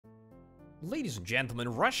Ladies and gentlemen,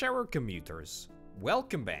 rush hour commuters,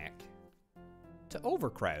 welcome back to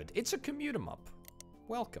Overcrowd. It's a commute 'em up.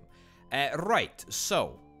 Welcome. Right,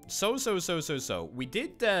 so we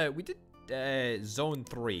did Zone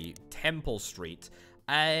 3, Temple Street,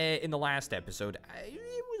 in the last episode.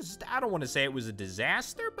 I don't want to say it was a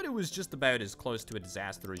disaster, but it was just about as close to a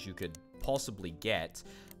disaster as you could possibly get.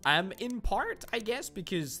 In part, I guess,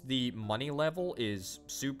 because the money level is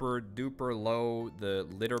super duper low, the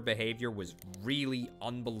litter behavior was really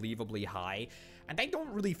unbelievably high, and I don't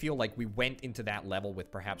really feel like we went into that level with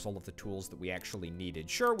perhaps all of the tools that we actually needed.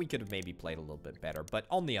 Sure, we could have maybe played a little bit better, but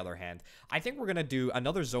on the other hand, I think we're gonna do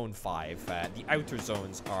another Zone 5. The outer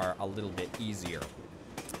zones are a little bit easier,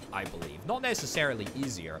 I believe. Not necessarily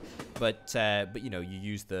easier, but you know, you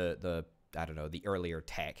use the I don't know, the earlier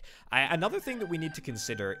tech. Another thing that we need to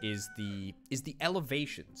consider is the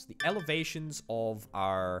elevations. The elevations of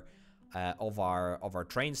our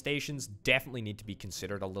train stations definitely need to be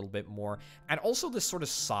considered a little bit more, and also the sort of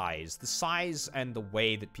size, and the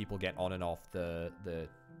way that people get on and off the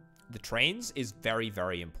trains is very,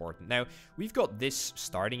 very important. Now, we've got this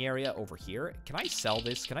starting area over here. Can I sell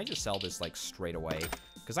this? Can I just sell this like straight away?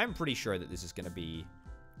 Because I'm pretty sure that this is going to be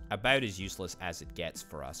about as useless as it gets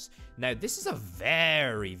for us. Now, this is a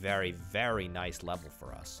very, very, very nice level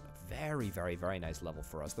for us. A very, very, very nice level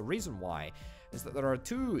for us. The reason why is that there are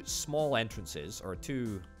two small entrances, or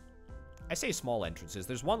two... I say small entrances.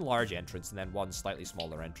 There's one large entrance and then one slightly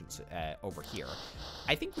smaller entrance over here.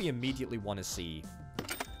 I think we immediately want to see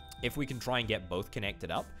if we can try and get both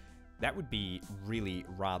connected up. That would be really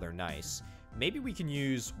rather nice. Maybe we can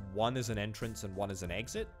use one as an entrance and one as an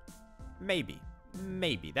exit. Maybe.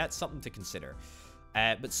 That's something to consider.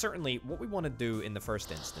 But certainly, what we want to do in the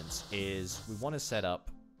first instance is we want to set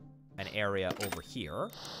up an area over here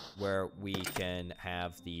where we can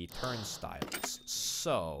have the turnstiles.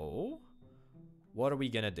 So, what are we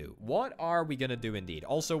going to do? What are we going to do indeed?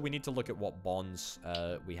 Also, we need to look at what bonds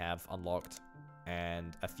we have unlocked.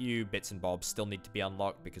 And a few bits and bobs still need to be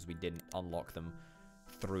unlocked because we didn't unlock them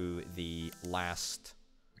through the last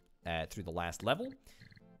level.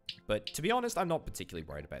 But to be honest, I'm not particularly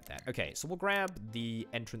worried about that. Okay, so we'll grab the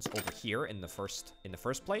entrance over here in the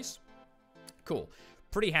first place. Cool.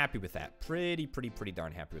 Pretty happy with that. Pretty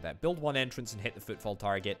darn happy with that. Build one entrance and hit the footfall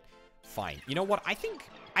target. Fine. You know what? I think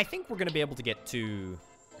we're gonna be able to get two.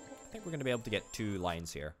 I think we're gonna be able to get 2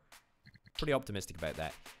 lines here. Pretty optimistic about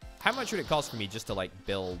that. How much would it cost for me just to like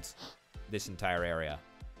build this entire area?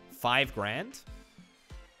 5 grand?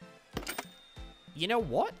 You know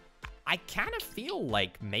what? I kind of feel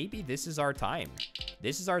like maybe this is our time.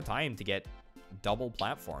 This is our time to get double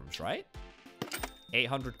platforms, right?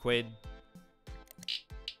 800 quid.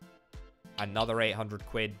 Another 800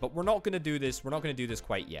 quid. But we're not going to do this. We're not going to do this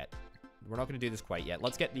quite yet. We're not going to do this quite yet.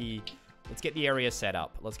 Let's get the area set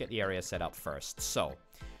up. Let's get the area set up first. So,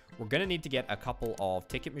 we're going to need to get a couple of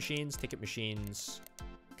ticket machines. Ticket machines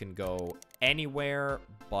can go anywhere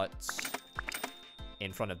but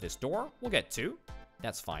in front of this door. We'll get 2.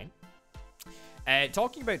 That's fine.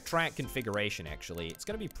 Talking about track configuration, actually, it's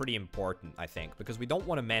going to be pretty important, I think, because we don't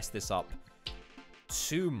want to mess this up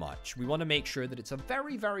too much. We want to make sure that it's a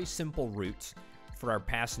very, very simple route for our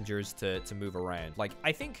passengers to move around. Like,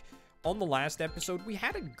 I think on the last episode, we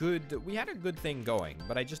had a good thing going,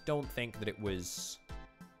 but I just don't think that it was...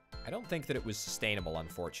 I don't think that it was sustainable,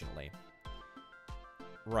 unfortunately.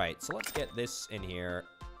 Right, so let's get this in here.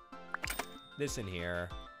 This in here.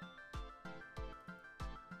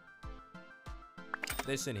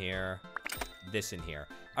 This in here, this in here.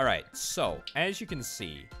 All right, so as you can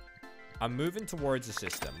see, I'm moving towards a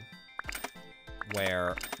system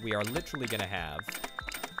where we are literally going to have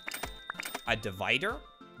a divider.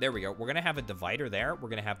 There we go. We're going to have a divider there. We're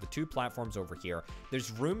going to have the 2 platforms over here. There's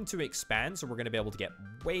room to expand, so we're going to be able to get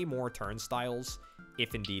way more turnstiles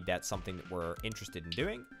if indeed that's something that we're interested in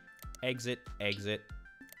doing. Exit, exit,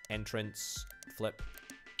 entrance, flip,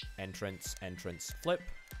 entrance, entrance, flip.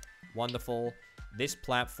 Wonderful. This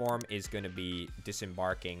platform is going to be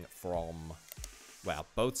disembarking from, well,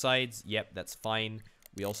 both sides. Yep, that's fine.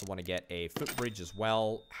 We also want to get a footbridge as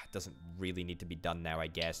well. Doesn't really need to be done now, I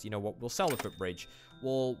guess. You know what? We'll sell the footbridge.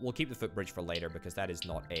 We'll keep the footbridge for later because that is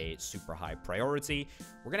not a super high priority.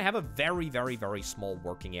 We're going to have a very, very, very small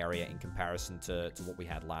working area in comparison to what we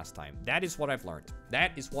had last time. That is what I've learned.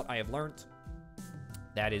 That is what I have learned.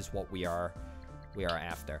 That is what we are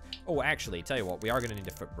after. Oh, actually, tell you what, we are going to need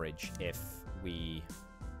a footbridge if we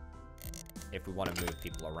want to move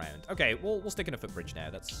people around. Okay, we'll stick in a footbridge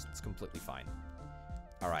now. That's completely fine.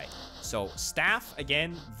 All right. So staff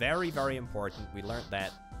again, very, very important. We learned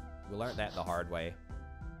that the hard way.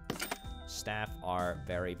 Staff are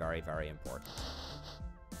very, very, very important.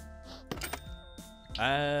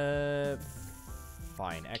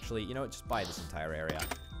 Fine. Actually, you know what? Just buy this entire area.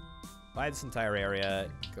 Buy this entire area.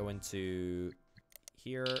 Go into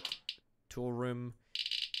here. Tool room.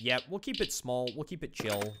 Yeah, we'll keep it small. We'll keep it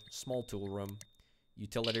chill. Small tool room.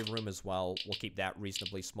 Utility room as well. We'll keep that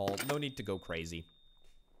reasonably small. No need to go crazy.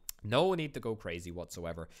 No need to go crazy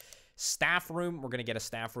whatsoever. Staff room. We're going to get a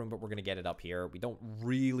staff room, but we're going to get it up here. We don't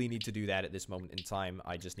really need to do that at this moment in time.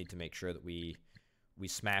 I just need to make sure that we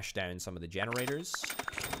smash down some of the generators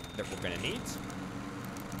that we're going to need.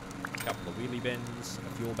 A couple of wheelie bins,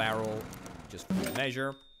 a fuel barrel, just for good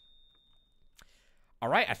measure. All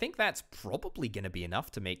right, I think that's probably going to be enough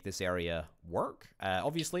to make this area work.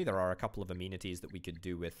 Obviously, there are a couple of amenities that we could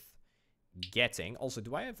do with getting. Also,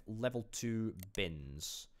 do I have level 2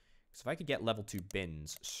 bins? So if I could get level 2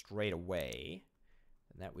 bins straight away,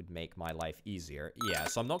 then that would make my life easier. Yeah,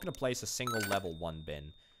 so I'm not going to place a single level 1 bin.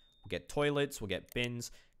 We'll get toilets, we'll get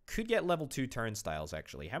bins. Could get level 2 turnstiles,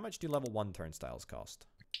 actually. How much do level 1 turnstiles cost?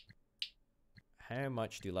 How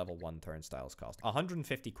much do level 1 turnstiles cost?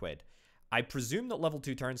 150 quid. I presume that level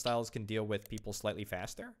 2 turnstiles can deal with people slightly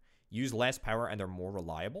faster, use less power, and are more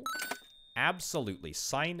reliable. Absolutely.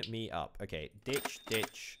 Sign me up. Okay, ditch,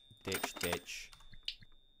 ditch, ditch, ditch.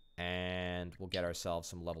 And we'll get ourselves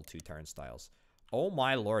some level 2 turnstiles. Oh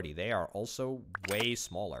my lordy, they are also way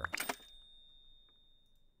smaller.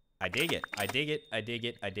 I dig it. I dig it. I dig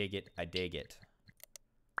it. I dig it. I dig it.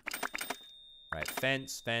 Right,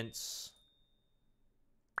 fence, fence.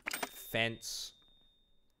 Fence.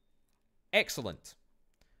 Excellent.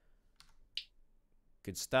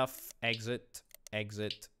 Good stuff. Exit,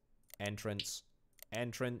 exit, entrance,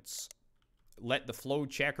 entrance. Let the flow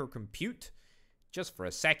checker compute just for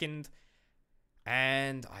a second.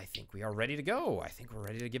 And I think we are ready to go. I think we're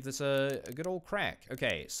ready to give this a good old crack.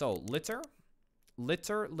 Okay, so litter.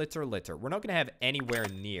 Litter, litter, litter. We're not going to have anywhere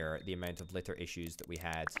near the amount of litter issues that we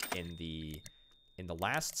had in the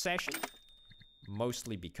last session.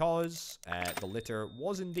 Mostly because the litter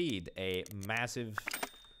was indeed a massive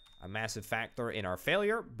factor in our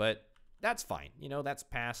failure, but that's fine. You know, that's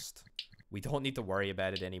past. We don't need to worry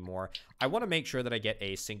about it anymore. I want to make sure that I get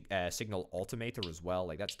a signal altimeter as well.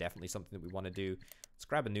 Like, that's definitely something that we want to do. Let's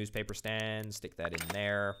grab a newspaper stand, stick that in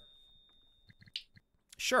there.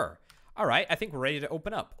 Sure. All right, I think we're ready to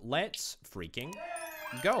open up. Let's freaking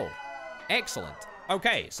go. Excellent.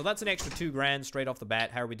 Okay, so that's an extra 2 grand straight off the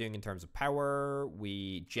bat. How are we doing in terms of power?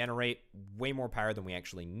 We generate way more power than we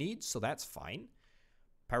actually need, so that's fine.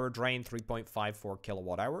 Power drain, 3.54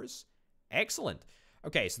 kilowatt hours. Excellent.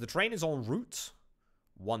 Okay, so the train is en route.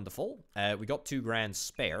 Wonderful. We got 2 grand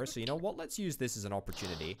spare, so you know what? Let's use this as an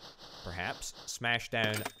opportunity, perhaps. Smash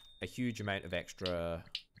down a huge amount of extra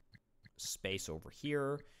space over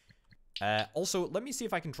here. Also, let me see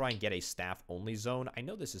if I can try and get a staff-only zone. I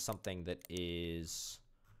know this is something that is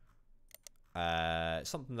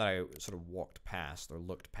something that I sort of walked past or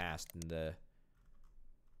looked past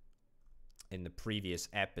in the previous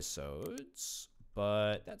episodes,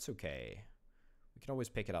 but that's okay. We can always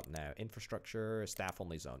pick it up now. Infrastructure,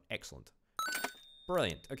 staff-only zone. Excellent.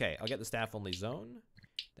 Brilliant. Okay, I'll get the staff-only zone.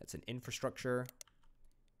 That's an infrastructure.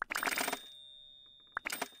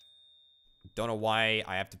 Don't know why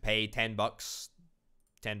I have to pay 10 bucks.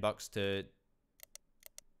 10 bucks to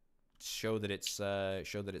show that it's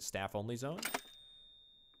staff only zone.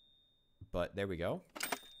 But there we go.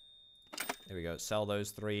 There we go. Sell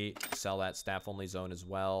those 3. Sell that staff only zone as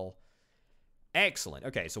well. Excellent.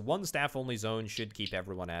 Okay, so 1 staff only zone should keep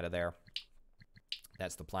everyone out of there.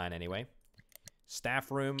 That's the plan anyway.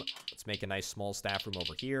 Staff room. Let's make a nice small staff room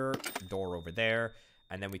over here. Door over there.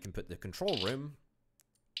 And then we can put the control room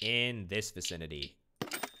in this vicinity.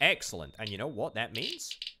 Excellent. And you know what that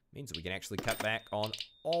means? It means that we can actually cut back on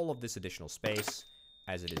all of this additional space,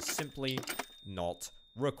 as it is simply not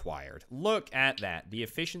required. Look at that. The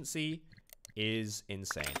efficiency is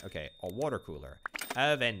insane. Okay, a water cooler,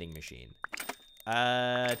 a vending machine,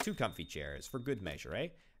 2 comfy chairs for good measure, eh?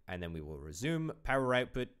 And then we will resume. Power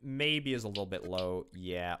output maybe is a little bit low.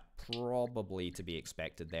 Yeah, probably to be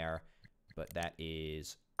expected there, but that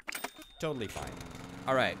is totally fine.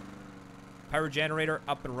 All right, power generator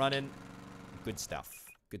up and running. Good stuff.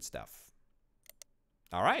 Good stuff.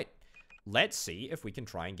 All right, let's see if we can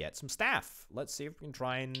try and get some staff. Let's see if we can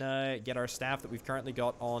try and get our staff that we've currently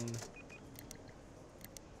got on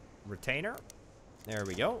retainer. There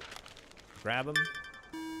we go. Grab them.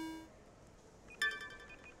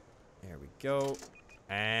 There we go.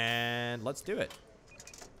 And let's do it.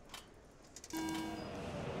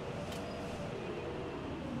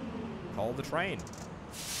 Call the train.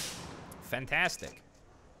 Fantastic.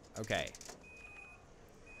 Okay.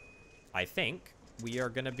 I think we are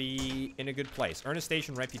going to be in a good place. Earn a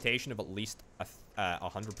station reputation of at least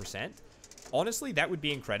 100%. Honestly, that would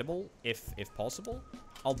be incredible if possible.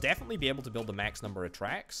 I'll definitely be able to build the max number of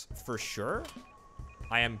tracks, for sure.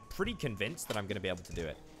 I am pretty convinced that I'm going to be able to do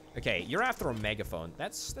it. Okay, you're after a megaphone.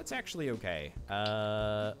 That's actually okay.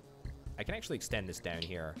 I can actually extend this down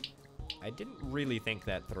here. I didn't really think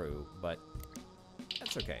that through, but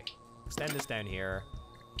that's okay. Extend this down here.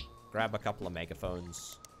 Grab a couple of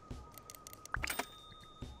megaphones.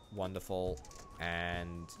 Wonderful.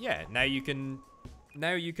 And yeah, now you can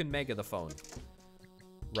mega the phone.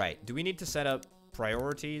 Right. Do we need to set up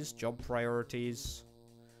priorities? Job priorities?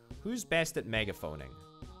 Who's best at megaphoning?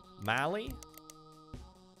 Mally?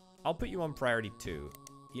 I'll put you on priority 2.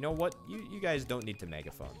 You know what? You guys don't need to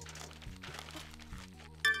megaphone.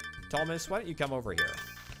 Thomas, why don't you come over here?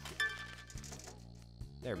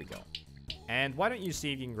 There we go. And why don't you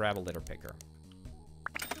see if you can grab a litter picker?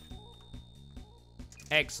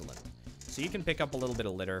 Excellent. So you can pick up a little bit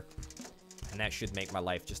of litter, and that should make my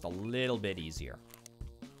life just a little bit easier.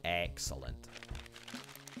 Excellent.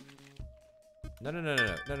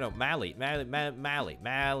 No. Mally.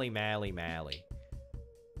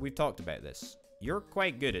 We've talked about this. You're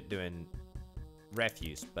quite good at doing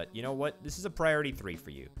refuse, but you know what? This is a priority 3 for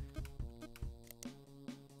you.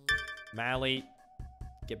 Mally,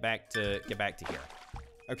 get back to here.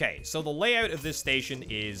 Okay, so the layout of this station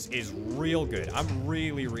is real good. I'm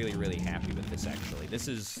really happy with this, actually. This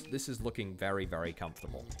is looking very, very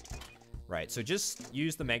comfortable. Right, so just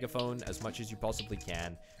use the megaphone as much as you possibly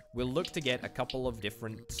can. We'll look to get a couple of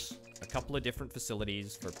different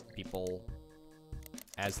facilities for people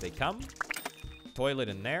as they come. Toilet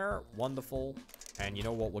in there, wonderful. And you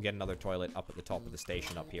know what? We'll get another toilet up at the top of the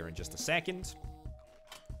station up here in just a second.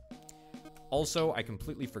 Also, I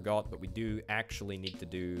completely forgot, but we do actually need to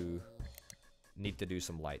do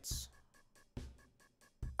some lights.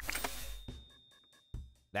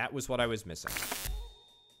 That was what I was missing.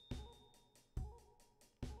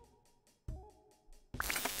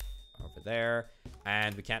 Over there.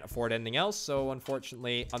 And we can't afford anything else, so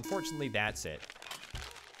unfortunately, that's it.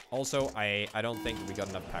 Also, I don't think we got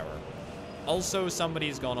enough power. Also,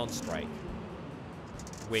 somebody's gone on strike.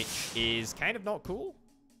 Which is kind of not cool.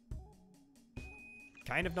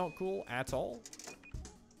 Kind of not cool at all.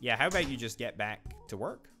 Yeah, how about you just get back to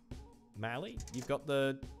work? Mally, you've got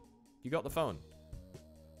the phone.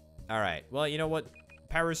 Alright, well, you know what?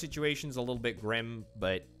 Power situation's a little bit grim,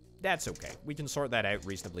 but that's okay. We can sort that out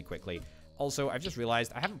reasonably quickly. Also, I've just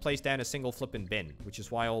realized I haven't placed down a single flipping bin, which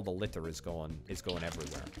is why all the litter is going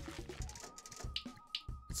everywhere.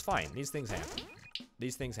 It's fine. These things happen.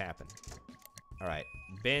 These things happen. Alright.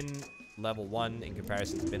 Bin level 1 in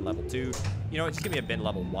comparison to bin level 2. You know what? Just give me a bin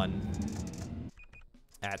level 1.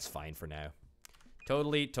 That's fine for now.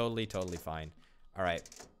 Totally fine. Alright.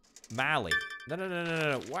 Mally.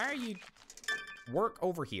 No. Why are you... Work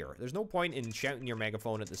over here. There's no point in shouting your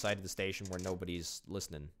megaphone at the side of the station where nobody's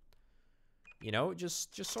listening. You know,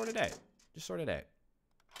 just sort it out. Just sort it out.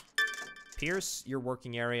 Pierce, your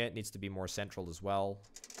working area needs to be more central as well.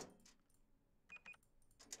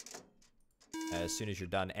 As soon as you're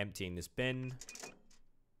done emptying this bin.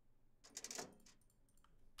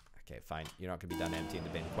 Okay, fine. You're not going to be done emptying the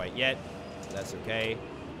bin quite yet. So that's okay.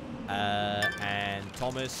 And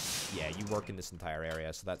Thomas, yeah, you work in this entire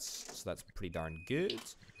area, so that's pretty darn good.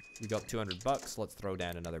 We got 200 bucks. Let's throw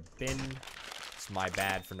down another bin. It's my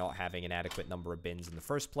bad for not having an adequate number of bins in the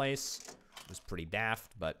first place. It was pretty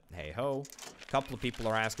daft, but hey ho. A couple of people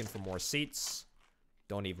are asking for more seats.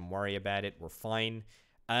 Don't even worry about it. We're fine.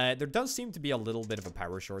 There does seem to be a little bit of a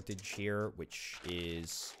power shortage here, which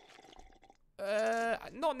is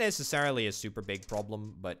not necessarily a super big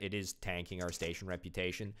problem, but it is tanking our station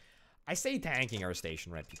reputation. I say tanking our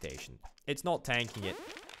station reputation. It's not tanking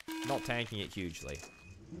it hugely.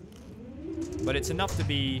 But it's enough to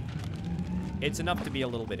be a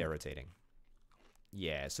little bit irritating.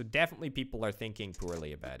 Yeah, so definitely people are thinking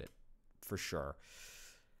poorly about it. For sure.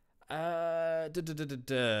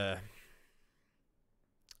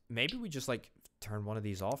 Maybe we just, like, turn one of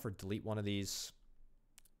these off or delete one of these...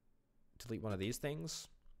 Delete one of these things?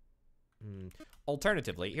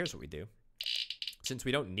 Alternatively, here's what we do. Since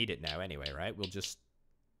we don't need it now anyway, right? We'll just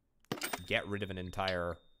get rid of an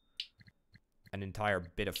entire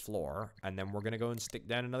bit of floor, and then we're gonna go and stick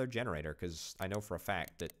down another generator, because I know for a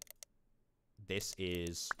fact that this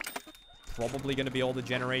is probably gonna be all the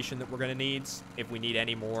generation that we're gonna need. If we need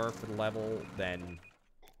any more for the level, then...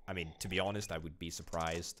 I mean, to be honest, I would be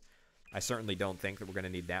surprised. I certainly don't think that we're gonna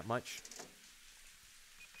need that much.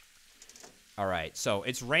 Alright, so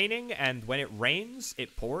it's raining, and when it rains,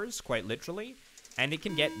 it pours, quite literally. And it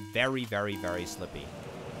can get very, very, very slippy.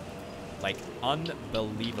 Like,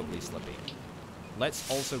 unbelievably slippy.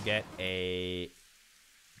 Let's also get a...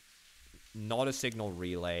 Not a signal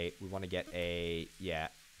relay. We want to get a... Yeah,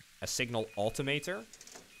 a signal automator.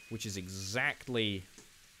 Which is exactly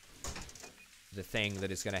the thing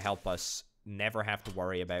that is going to help us never have to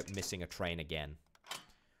worry about missing a train again.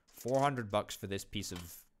 400 bucks for this piece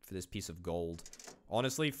of gold.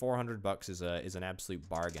 Honestly, 400 bucks is an absolute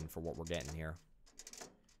bargain for what we're getting here.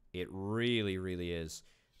 It really, really is.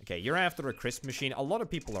 Okay, you're after a crisp machine. A lot of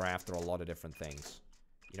people are after a lot of different things.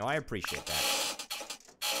 You know, I appreciate that.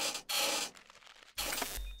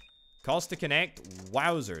 Cost to connect,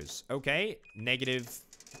 wowzers. Okay, negative.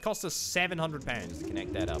 It cost us £700 to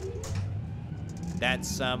connect that up.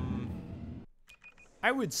 That's,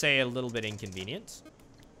 I would say a little bit inconvenient.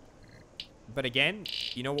 But again,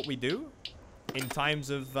 you know what we do? In times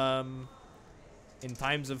of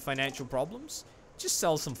financial problems? Just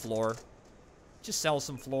sell some floor. Just sell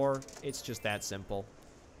some floor. It's just that simple.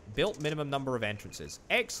 Built minimum number of entrances.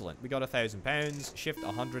 Excellent. We got £1,000. Shift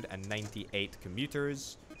 198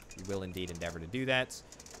 commuters. We will indeed endeavor to do that.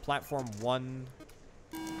 Platform 1.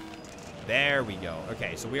 There we go.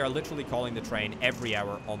 Okay, so we are literally calling the train every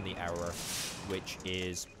hour on the hour, which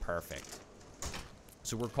is perfect.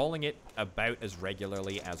 So we're calling it about as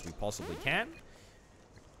regularly as we possibly can.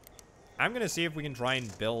 I'm going to see if we can try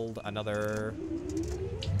and build another...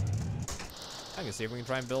 I'm going to see if we can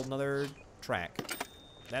try and build another track.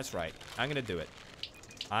 That's right. I'm going to do it.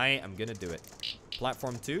 I am going to do it.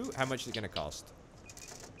 Platform 2, how much is it going to cost?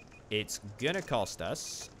 It's going to cost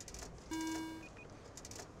us...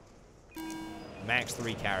 max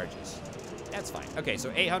 3 carriages. That's fine. Okay,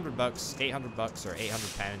 so 800 bucks, 800 bucks or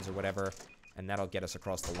 800 pounds or whatever, and that'll get us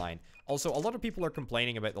across the line. Also, a lot of people are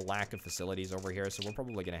complaining about the lack of facilities over here, so we're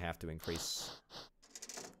probably going to have to increase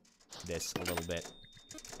this a little bit.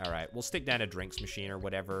 Alright, we'll stick down a drinks machine or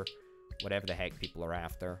whatever the heck people are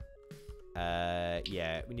after.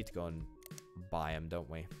 Yeah, we need to go and buy them, don't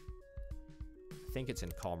we? I think it's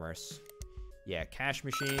in commerce. Yeah, cash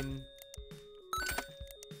machine.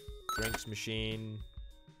 Drinks machine.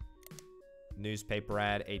 Newspaper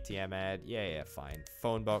ad, ATM ad. Yeah, fine.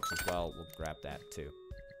 Phone box as well. We'll grab that too.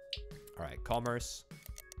 Alright, commerce.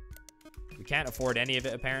 We can't afford any of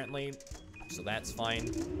it apparently, so that's fine.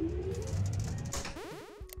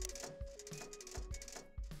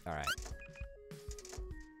 Alright.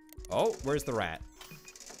 Oh, where's the rat?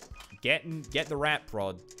 Get the rat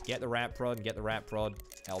prod. Get the rat prod and get the rat prod.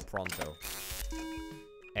 El pronto.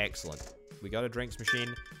 Excellent. We got a drinks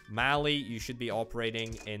machine. Mali, you should be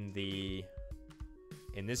operating in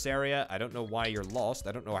this area. I don't know why you're lost.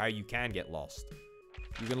 I don't know how you can get lost.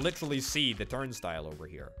 You can literally see the turnstile over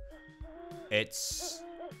here. It's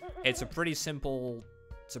a pretty simple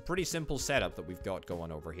setup that we've got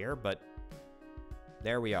going over here, but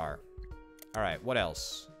there we are. All right, what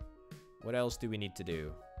else? What else do we need to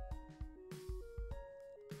do?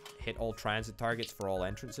 Hit all transit targets for all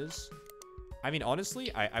entrances. I mean,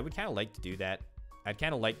 honestly, I would kind of like to do that. I'd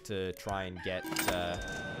kind of like to try and get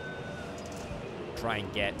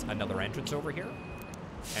another entrance over here.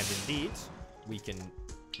 And indeed, we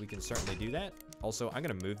can certainly do that. Also, I'm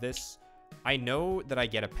gonna move this. I know that I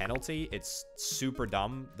get a penalty. It's super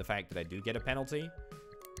dumb, the fact that I do get a penalty.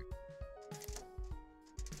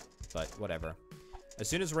 But whatever. As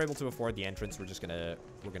soon as we're able to afford the entrance, we're gonna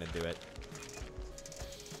do it.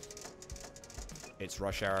 It's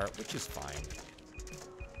rush hour, which is fine.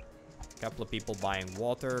 A couple of people buying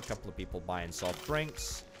water, a couple of people buying soft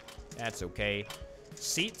drinks. That's okay.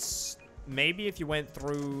 Seats, maybe if you went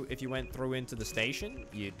through into the station,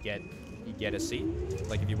 you'd get a seat.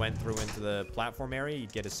 Like if you went through into the platform area,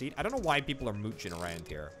 you'd get a seat. I don't know why people are mooching around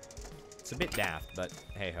here. It's a bit daft, but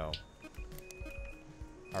hey ho.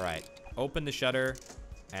 All right, open the shutter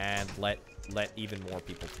and let even more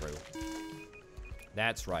people through.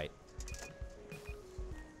 That's right.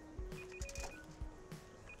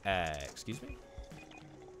 Excuse me?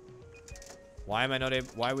 Why am I not able...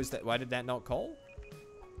 Why did that not call?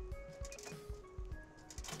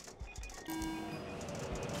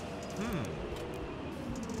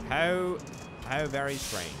 How very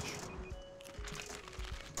strange.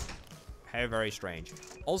 How very strange.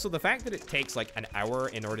 Also, the fact that it takes like an hour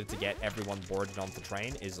in order to get everyone boarded onto the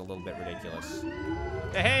train is a little bit ridiculous.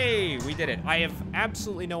 Hey, we did it. I have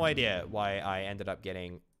absolutely no idea why I ended up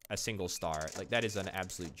getting a single star. Like, that is an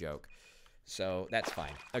absolute joke. So, that's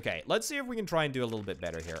fine. Okay, let's see if we can try and do a little bit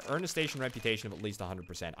better here. Earn a station reputation of at least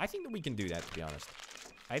 100%. I think that we can do that, to be honest.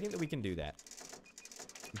 I think that we can do that.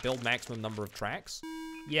 Build maximum number of tracks.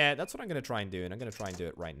 Yeah, that's what I'm going to try and do, and I'm going to try and do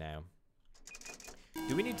it right now.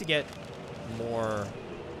 Do we need to get more...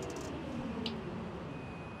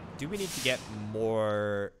 Do we need to get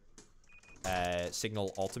more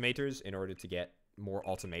signal altimeters in order to get more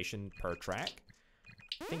automation per track?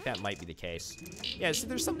 I think that might be the case. Yeah, so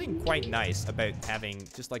there's something quite nice about having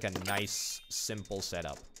just like a nice, simple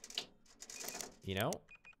setup. You know?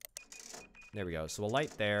 There we go. So a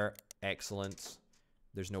light there. Excellent.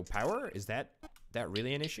 There's no power? Is that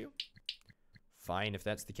really an issue? Fine, if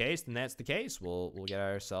that's the case, then that's the case. We'll get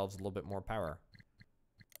ourselves a little bit more power.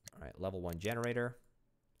 Alright, level 1 generator.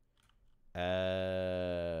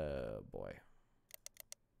 Boy.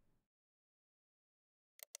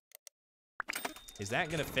 Is that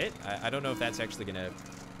gonna fit? I don't know if that's actually gonna...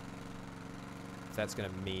 If that's gonna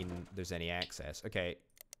mean there's any access. Okay,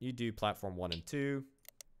 you do platform 1 and 2.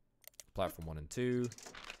 Platform 1 and 2.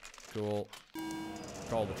 Cool.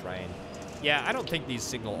 Call the train. Yeah, I don't think these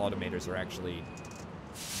signal automators are actually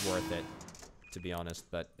worth it, to be honest,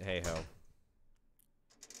 but hey-ho.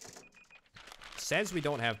 Says we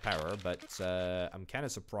don't have power, but I'm kind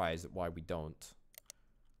of surprised at why we don't.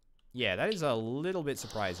 Yeah, that is a little bit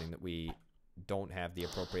surprising that we don't have the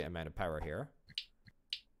appropriate amount of power here.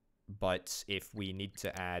 But if we need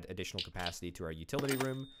to add additional capacity to our utility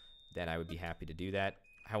room, then I would be happy to do that.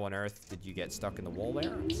 How on earth did you get stuck in the wall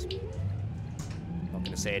there? I'm not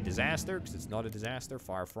going to say a disaster, because it's not a disaster.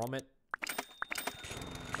 Far from it.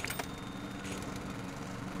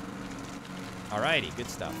 Alrighty, good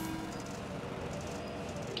stuff.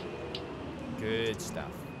 Good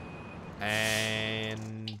stuff.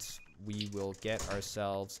 And we will get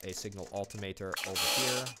ourselves a signal altimeter over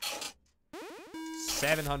here.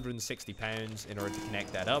 £760 in order to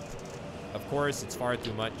connect that up. Of course, it's far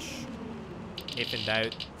too much. If in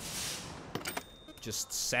doubt,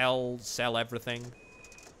 just sell everything.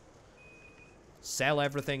 Sell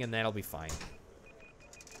everything and that'll be fine.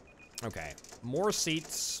 Okay, more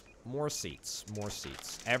seats, more seats, more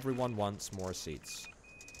seats. Everyone wants more seats.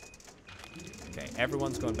 Okay,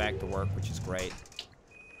 everyone's going back to work, which is great.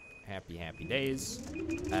 Happy, happy days.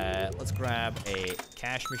 Let's grab a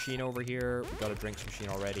cash machine over here. We've got a drinks machine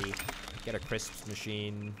already. Get a crisps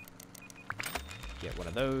machine. Get one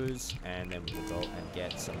of those. And then we'll go and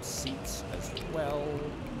get some seats as well.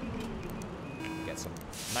 Get some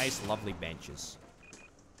nice, lovely benches.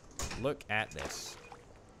 Look at this.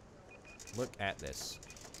 Look at this.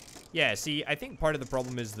 Yeah, see, I think part of the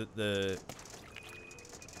problem is that the...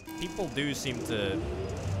 People do seem to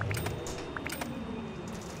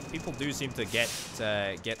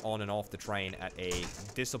get on and off the train at a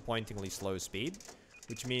disappointingly slow speed,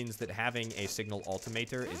 which means that having a signal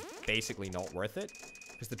altimeter is basically not worth it,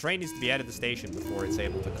 because the train needs to be out of the station before it's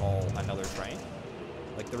able to call another train.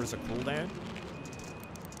 Like, there is a cooldown.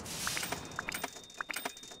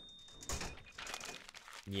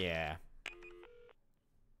 Yeah.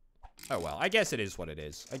 Oh well, I guess it is what it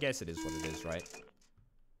is. I guess it is what it is, right?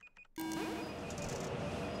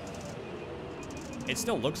 It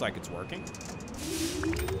still looks like it's working.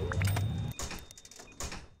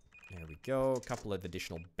 There we go. A couple of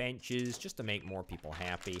additional benches just to make more people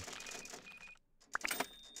happy.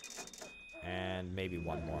 And maybe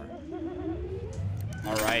one more.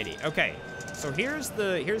 Alrighty. Okay. So here's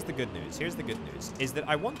the good news. Here's the good news. Is that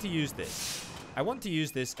I want to use this. I want to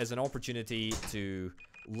use this as an opportunity to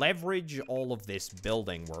leverage all of this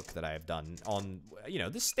building work that I have done on, you know,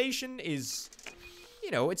 this station is... You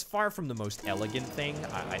know, it's far from the most elegant thing.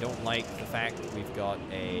 I don't like the fact that we've got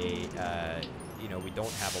a, you know, we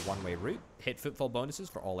don't have a one-way route. Hit footfall bonuses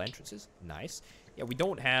for all entrances. Nice. Yeah, we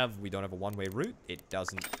don't have a one-way route. It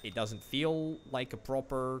doesn't feel like a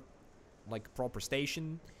proper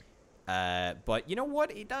station. But you know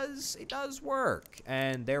what? It does work,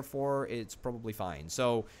 and therefore it's probably fine.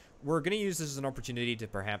 So we're gonna use this as an opportunity to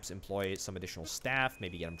perhaps employ some additional staff,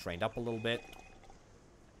 maybe get them trained up a little bit.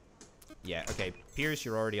 Yeah, okay, Pierce,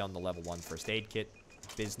 you're already on the level 1 first aid kit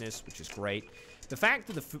business, which is great. The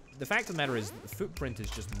fact of the matter is that the footprint is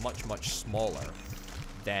just much, much smaller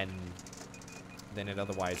than it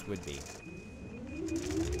otherwise would be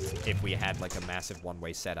if we had like a massive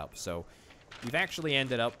one-way setup. So we've actually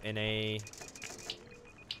ended up in a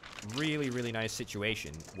really, really nice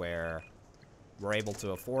situation where we're able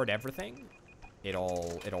to afford everything. It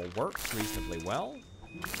all works reasonably well.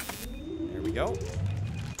 There we go.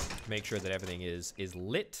 Make sure that everything is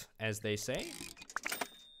lit, as they say.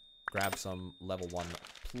 Grab some level 1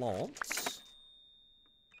 plants.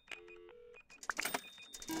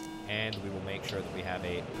 And we will make sure that we have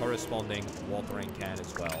a corresponding watering can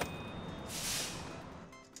as well.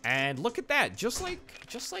 And look at that. Just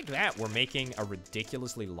like that, we're making a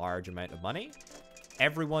ridiculously large amount of money.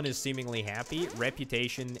 everyone is seemingly happy.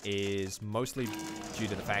 Reputation is mostly due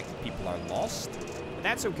to the fact that people are lost. But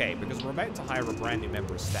that's okay, because we're about to hire a brand new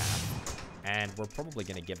member of staff. And we're probably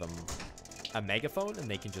going to give them a megaphone, and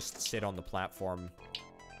they can just sit on the platform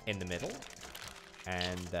in the middle.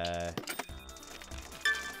 And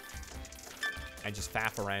just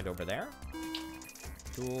faff around over there.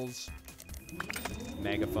 Tools.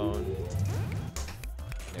 Megaphone.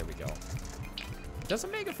 There we go. Does a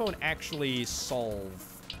megaphone actually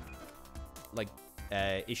solve, like,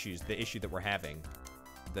 issues? The issue that we're having?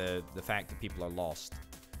 The fact that people are lost?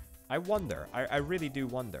 I wonder. I really do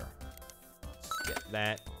wonder. Let's get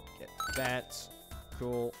that. Get that.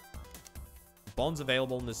 Cool. Bonds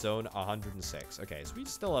available in the zone, 106. Okay, so we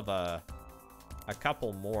still have a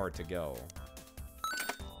couple more to go.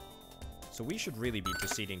 So we should really be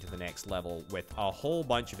proceeding to the next level with a whole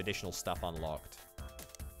bunch of additional stuff unlocked.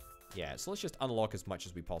 Yeah, so let's just unlock as much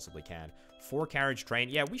as we possibly can. 4-carriage train.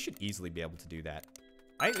 Yeah, we should easily be able to do that.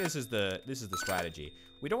 I think this is the strategy.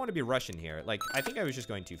 We don't want to be rushing here. Like, I think I was just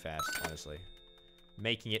going too fast, honestly.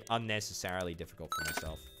 Making it unnecessarily difficult for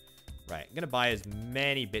myself. Right, I'm gonna buy as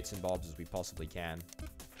many bits and bobs as we possibly can.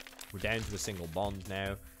 We're down to a single bond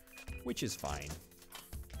now, which is fine.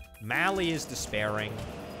 Mally is despairing,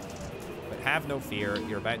 but have no fear.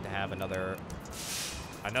 You're about to have another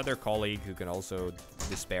colleague who can also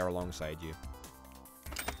despair alongside you.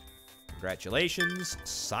 Congratulations,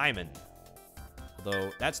 Simon.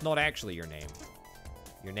 Although that's not actually your name.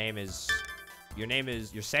 Your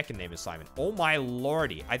second name is Simon. Oh my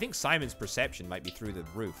lordy. I think Simon's perception might be through the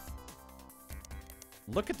roof.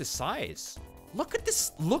 Look at the size. Look at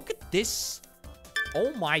this. Look at this.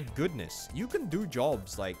 Oh my goodness. You can do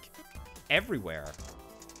jobs like everywhere.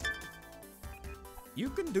 You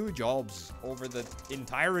can do jobs over the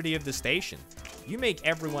entirety of the station. You make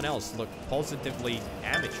everyone else look positively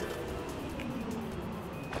amateur.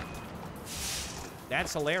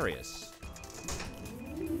 That's hilarious.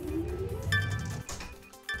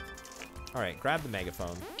 Alright, grab the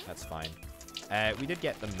megaphone. That's fine. We did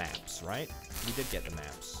get the maps, right? We did get the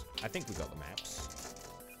maps. I think we got the maps.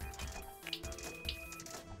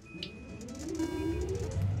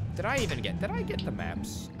 Did I get the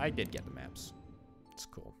maps? I did get the maps. It's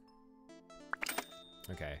cool.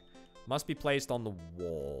 Okay. Must be placed on the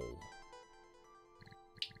wall.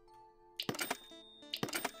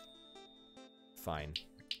 Fine.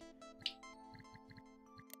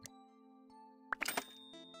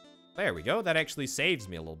 There we go. That actually saves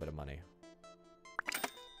me a little bit of money.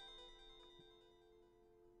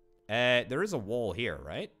 There is a wall here,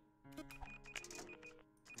 right?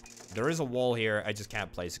 There is a wall here. I just can't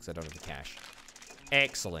place it because I don't have the cash.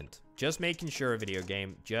 Excellent. Just making sure, video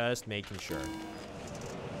game. Just making sure.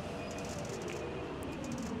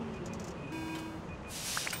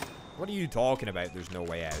 What are you talking about? There's no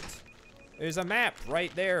way out. There's a map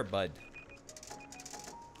right there, bud.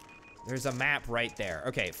 There's a map right there.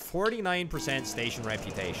 Okay, 49% station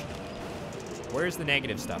reputation. Where's the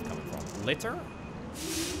negative stuff coming from? Litter?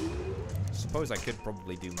 Suppose I could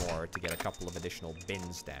probably do more to get a couple of additional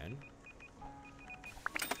bins down.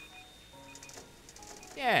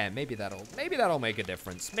 Yeah, maybe that'll make a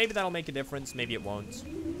difference. Maybe that'll make a difference. Maybe it won't.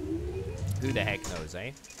 Who the heck knows,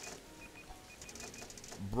 eh?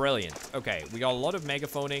 Brilliant. Okay, we got a lot of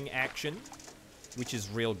megaphoning action, which is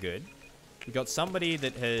real good. We got somebody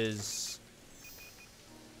that has...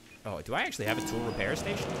 Oh, do I actually have a tool repair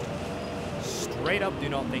station? Straight up do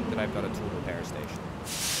not think that I've got a tool repair station.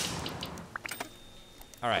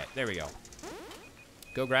 Alright, there we go.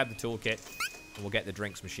 Go grab the toolkit, and we'll get the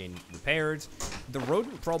drinks machine repaired. The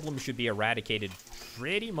rodent problem should be eradicated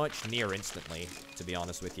pretty much near instantly, to be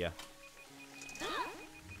honest with you.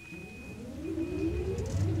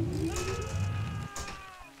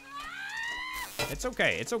 It's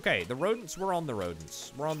okay, it's okay. The rodents, we're on the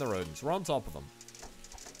rodents. We're on the rodents. We're on top of them.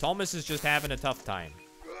 Thomas is just having a tough time.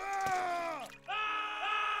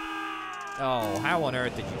 Oh, how on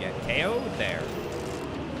earth did you get KO'd there?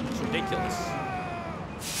 It's ridiculous.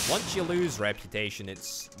 Once you lose reputation,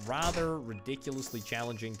 it's rather ridiculously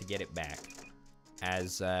challenging to get it back.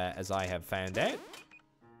 As I have found out.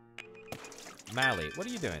 Mally, what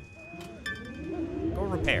are you doing? Go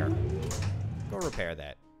repair. Go repair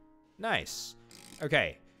that. Nice.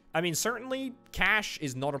 Okay. I mean, certainly cash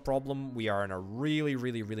is not a problem. We are in a really,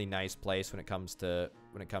 really, really nice place when it comes to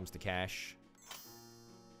cash.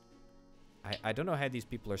 I don't know how these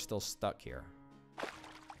people are still stuck here.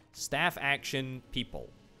 Staff action, people.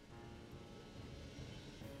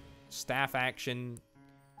 Staff action.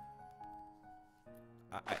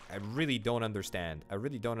 I really don't understand. I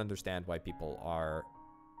really don't understand why people are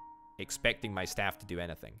expecting my staff to do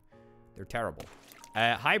anything. They're terrible.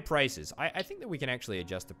 High prices. I think that we can actually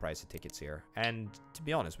adjust the price of tickets here. And to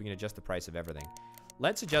be honest, we can adjust the price of everything.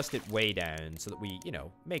 Let's adjust it way down so that we, you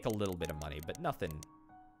know, make a little bit of money, but nothing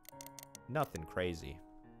crazy.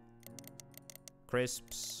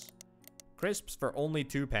 Crisps. Crisps for only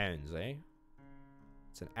 £2, eh?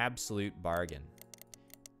 It's an absolute bargain.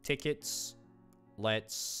 Tickets.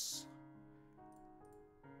 Let's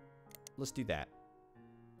do that.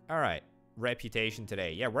 All right. Reputation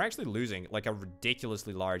today. Yeah, we're actually losing like a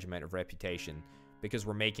ridiculously large amount of reputation because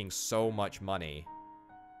we're making so much money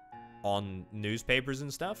on newspapers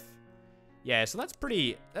and stuff. Yeah, so that's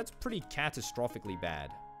pretty catastrophically bad.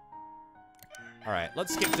 All right,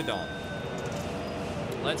 let's skip to dawn.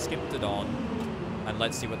 Let's skip to dawn and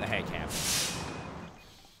let's see what the heck happens.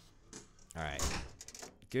 All right.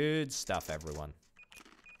 Good stuff, everyone.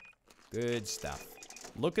 Good stuff.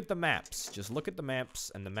 Look at the maps. Just look at the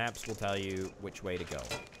maps, and the maps will tell you which way to go.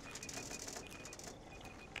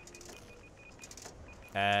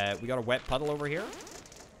 We got a wet puddle over here.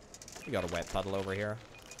 We got a wet puddle over here.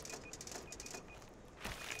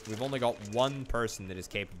 We've only got one person that is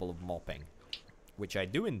capable of mopping, which I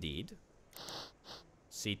do indeed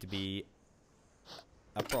see to be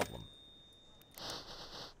a problem.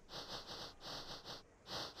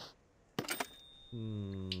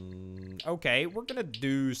 Okay, we're gonna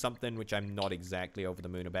do something which I'm not exactly over the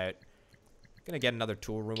moon about. Gonna get another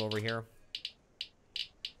tool room over here.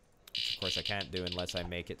 Which of course I can't do unless I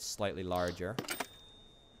make it slightly larger.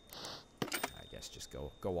 I guess just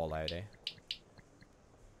go all out, eh?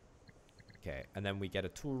 Okay, and then we get a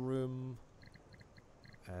tool room.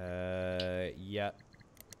 Yeah.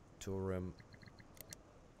 Tool room.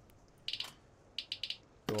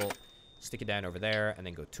 Cool. Stick it down over there, and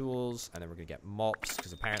then go tools, and then we're gonna get mops,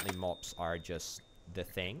 because apparently mops are just the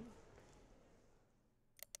thing.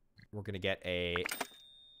 We're gonna get a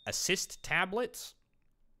assist tablet,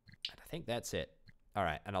 and I think that's it. All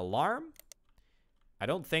right, an alarm. I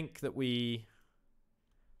don't think that we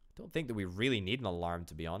really need an alarm,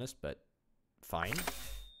 to be honest, but fine.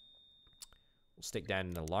 We'll stick down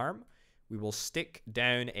an alarm. We will stick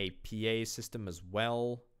down a PA system as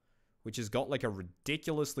well, which has got like a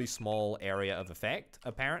ridiculously small area of effect,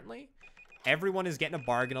 apparently. Everyone is getting a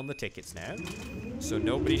bargain on the tickets now, so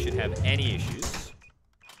nobody should have any issues.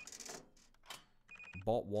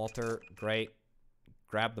 Bought water, great.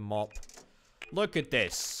 Grab the mop. Look at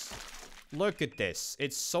this. Look at this.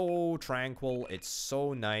 It's so tranquil. It's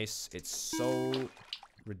so nice. It's so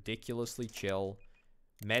ridiculously chill.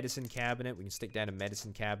 Medicine cabinet. We can stick down a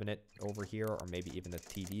medicine cabinet over here, or maybe even a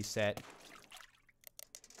TV set.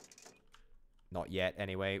 Not yet,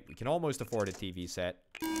 anyway. We can almost afford a TV set.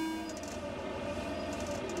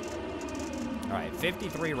 Alright,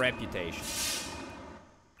 53 reputation.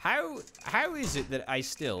 How is it that I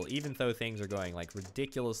still, even though things are going, like,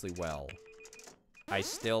 ridiculously well, I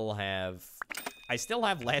still have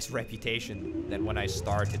less reputation than when I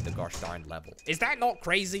started the gosh darn level? Is that not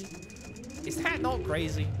crazy? Is that not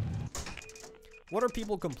crazy? What are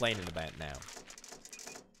people complaining about now?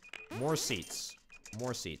 More seats.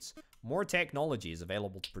 More seats. More technology is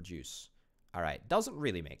available to produce. All right, doesn't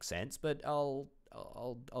really make sense, but I'll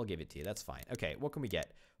give it to you. That's fine. Okay, what can we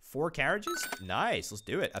get? 4 carriages? Nice. Let's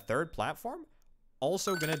do it. A 3rd platform?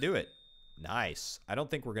 Also gonna do it. Nice. I don't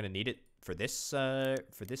think we're gonna need it for this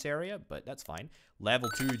area, but that's fine. Level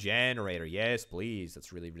 2 generator. Yes, please.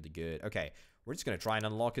 That's really, really good. Okay, we're just gonna try and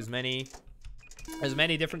unlock as many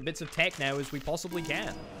different bits of tech now as we possibly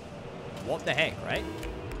can. What the heck, right?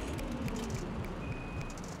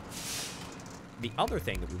 The other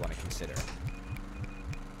thing that we want to consider,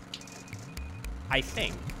 I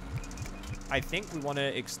think we want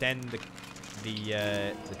to extend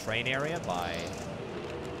the train area by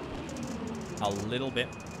a little bit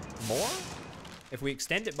more. If we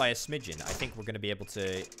extend it by a smidgen, I think we're going to be able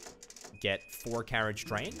to get 4 carriage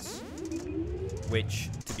trains, which,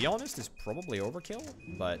 to be honest, is probably overkill,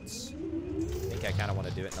 but I think I kind of want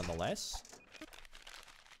to do it nonetheless.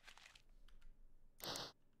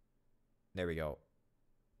 There we go.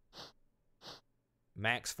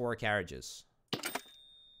 Max 4 carriages.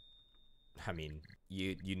 I mean,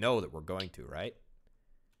 you know that we're going to, right?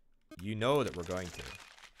 You know that we're going to.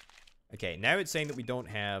 Okay, now it's saying that we don't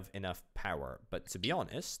have enough power. But to be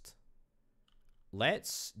honest,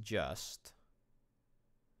 let's just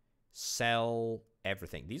sell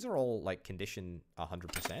everything. These are all, like, condition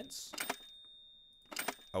 100%.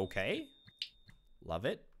 Okay. Love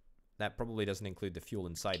it. That probably doesn't include the fuel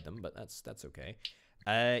inside them, but that's okay.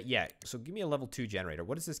 Yeah, so give me a level 2 generator.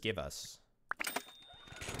 What does this give us?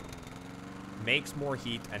 Makes more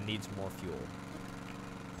heat and needs more fuel.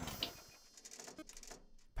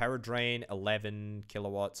 Power drain, 11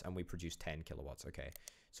 kilowatts, and we produce 10 kilowatts. Okay.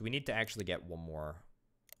 So we need to actually get one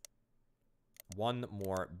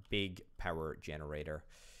more big power generator.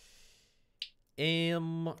 If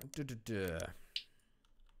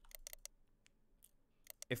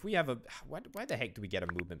we have a... Why the heck do we get a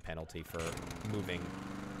movement penalty for moving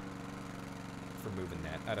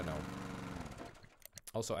that? I don't know.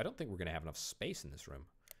 Also, I don't think we're going to have enough space in this room.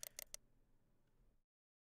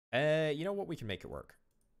 You know what? We can make it work.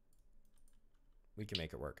 We can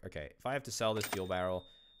make it work. Okay, if I have to sell this fuel barrel,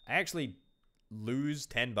 I actually lose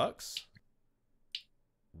 10 bucks?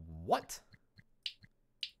 What?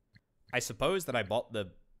 I suppose that I bought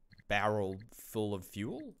the barrel full of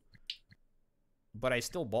fuel? But I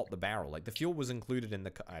still bought the barrel. Like, the fuel was included in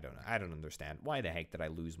the... I don't know. I don't understand. Why the heck did I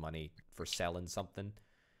lose money for selling something?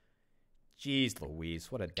 Jeez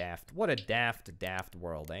Louise. What a daft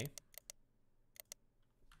world, eh?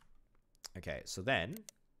 Okay, so then...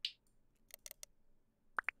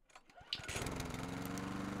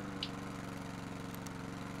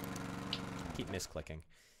 Keep misclicking.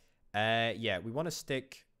 Yeah, we want to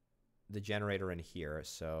stick the generator in here,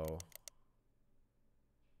 so...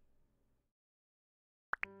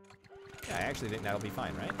 Yeah, I actually think that'll be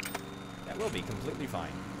fine, right? That will be completely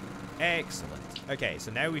fine. Excellent. Okay,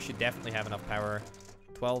 so now we should definitely have enough power.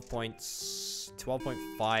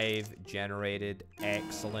 12.5 generated.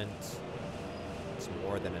 Excellent. It's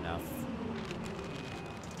more than enough.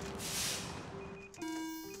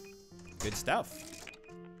 Good stuff.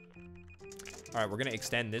 Alright, we're going to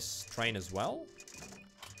extend this train as well.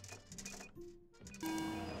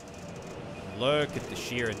 Look at the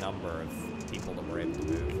sheer number of people that we're able to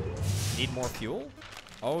move. Need more fuel?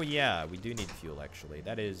 Oh yeah, we do need fuel actually.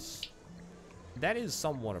 That is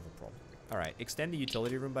somewhat of a problem. Alright, extend the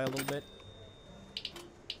utility room by a little bit.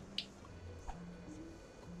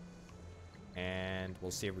 And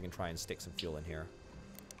we'll see if we can try and stick some fuel in here.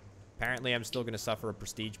 Apparently I'm still going to suffer a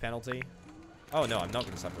prestige penalty. Oh no, I'm not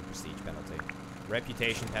going to suffer a prestige penalty.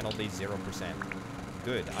 Reputation penalty, 0%.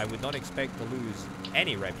 Good. I would not expect to lose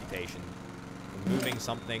any reputation from moving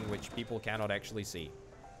something which people cannot actually see.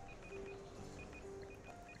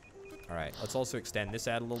 Alright, let's also extend this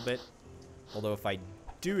out a little bit. Although if I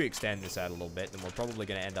do extend this out a little bit, then we're probably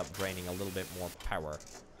going to end up draining a little bit more power.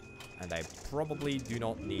 And I probably do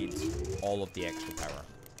not need all of the extra power.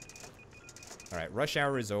 Alright, rush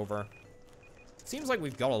hour is over. It seems like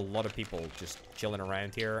we've got a lot of people just chilling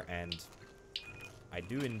around here, and I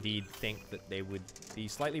do indeed think that they would be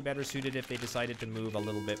slightly better suited if they decided to move a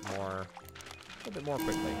little bit more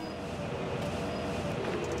quickly.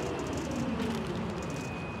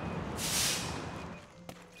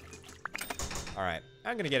 Alright,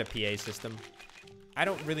 I'm going to get a PA system. I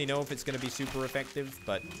don't really know if it's going to be super effective,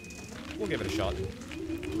 but we'll give it a shot.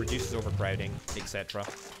 Reduces overcrowding, etc.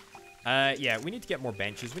 Yeah, we need to get more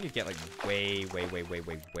benches. We need to get, like, way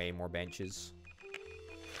more benches.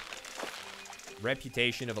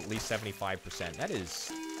 Reputation of at least 75%. That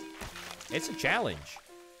is... It's a challenge.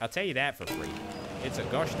 I'll tell you that for free. It's a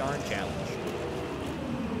gosh darn challenge.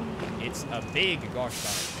 It's a big gosh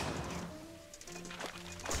darn challenge.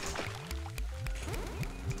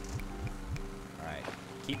 Alright.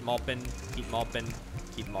 Keep mopping. Keep mopping.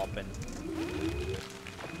 Keep mopping.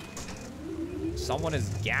 Someone has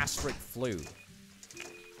gastric flu.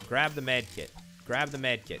 Grab the med kit. Grab the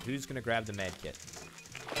med kit. Who's gonna grab the med kit?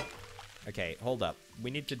 Okay, hold up.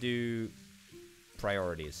 We need to do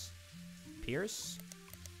priorities. Pierce?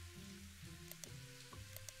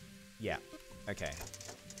 Yeah. Okay.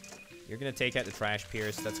 You're gonna take out the trash,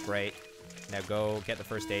 Pierce. That's great. Now go get the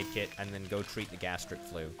first aid kit and then go treat the gastric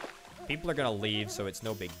flu. People are gonna leave, so it's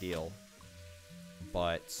no big deal.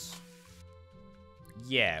 But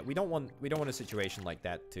yeah, we don't want a situation like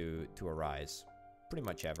that to arise. Pretty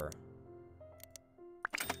much ever.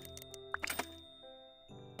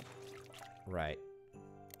 Right.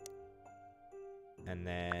 And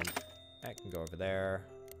then that can go over there.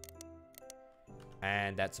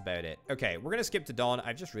 And that's about it. Okay, we're gonna skip to dawn.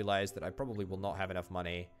 I've just realized that I probably will not have enough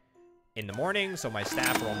money in the morning, so my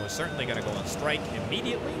staff are almost certainly gonna go on strike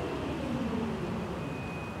immediately.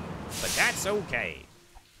 But that's okay.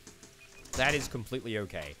 That is completely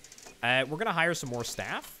okay. We're gonna hire some more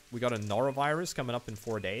staff. We got a norovirus coming up in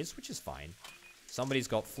 4 days, which is fine. Somebody's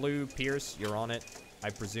got flu. Pierce, you're on it, I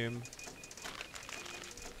presume.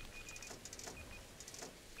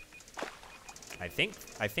 I think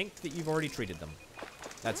that you've already treated them.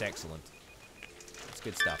 That's excellent. That's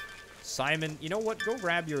good stuff. Simon, you know what? Go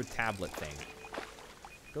grab your tablet thing.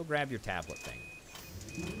 Go grab your tablet thing.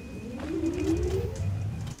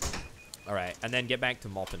 Alright, and then get back to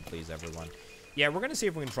mopping, please, everyone. Yeah, we're going to see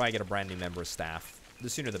if we can try and get a brand new member of staff. The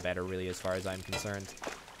sooner the better, really, as far as I'm concerned.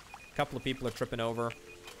 A couple of people are tripping over,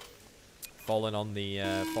 falling on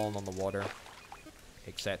the water,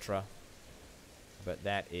 etc. But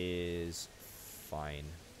that is fine.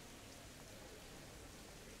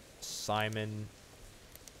 Simon,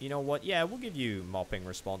 you know what? Yeah, we'll give you mopping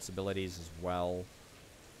responsibilities as well.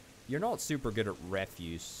 You're not super good at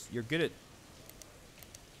refuse. You're good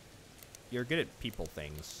at people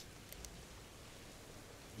things.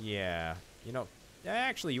 Yeah, you know,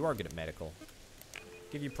 actually, you are good at medical.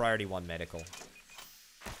 Give you priority 1 medical.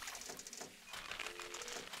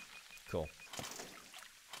 Cool.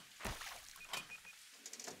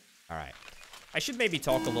 All right. I should maybe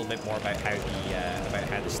talk a little bit more about how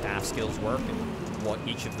the staff skills work and what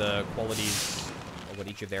each of the qualities, or what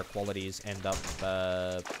each of their qualities end up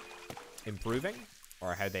improving,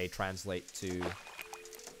 or how they translate to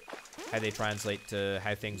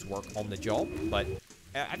how things work on the job. But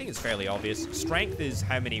I think it's fairly obvious. Strength is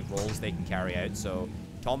how many rolls they can carry out. So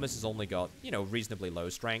Thomas has only got, you know, reasonably low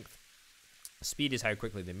strength. Speed is how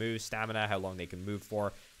quickly they move. Stamina, how long they can move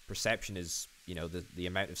for. Perception is, you know, the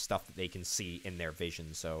amount of stuff that they can see in their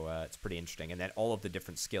vision. So it's pretty interesting. And then all of the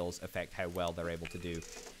different skills affect how well they're able to do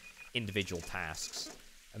individual tasks.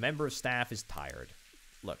 A member of staff is tired.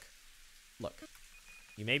 Look.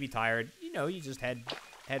 You may be tired. You know, you just head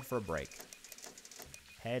for a break.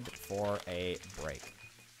 Head for a break.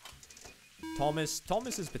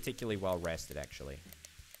 Thomas is particularly well rested, actually.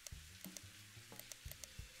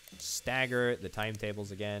 Stagger the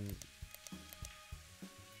timetables again.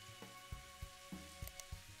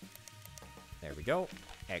 There we go.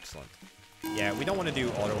 Excellent. Yeah, we don't want to do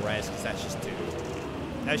auto rest because that's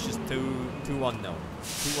just too unknown.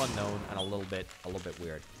 Too unknown and a little bit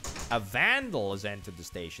weird. A vandal has entered the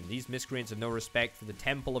station. These miscreants have no respect for the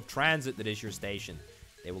temple of transit that is your station.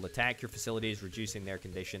 They will attack your facilities, reducing their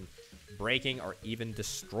condition, breaking or even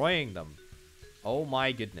destroying them. Oh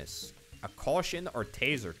my goodness. A caution or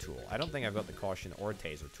taser tool. I don't think I've got the caution or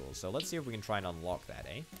taser tool, so let's see if we can try and unlock that,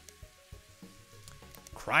 eh?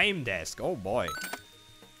 Crime desk. Oh boy.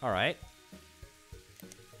 Alright.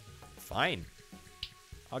 Fine.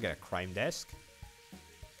 I'll get a crime desk.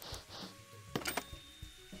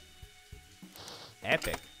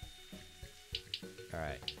 Epic.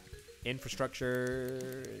 Alright.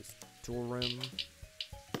 Infrastructure. Tool room.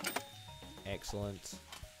 Excellent.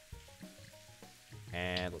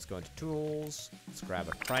 And let's go into tools. Let's grab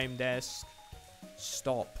a crime desk.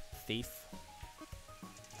 Stop, thief.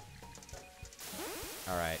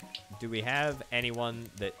 Alright. Do we have anyone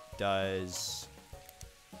that does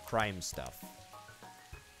crime stuff?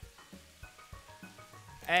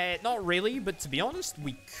 Not really, but to be honest,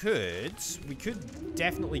 we could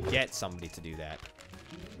definitely get somebody to do that.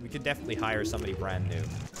 We could definitely hire somebody brand new.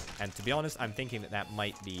 And to be honest, I'm thinking that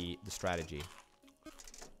might be the strategy.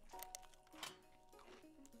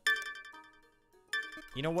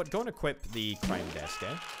 You know what? Go and equip the crime desk,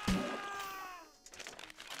 eh?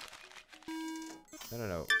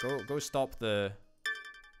 No. Go stop the...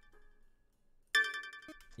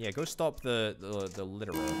 Yeah, go stop the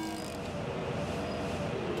litterer.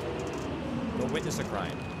 Go witness a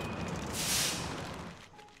crime.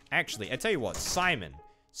 Actually, I tell you what, Simon.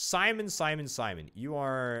 Simon. You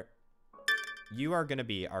are gonna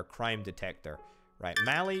be our crime detector. Right,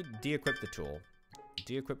 Mally, de-equip the tool.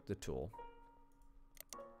 De-equip the tool.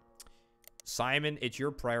 Simon, it's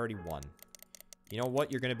your priority 1. You know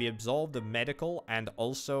what? You're going to be absolved of medical and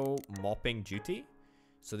also mopping duty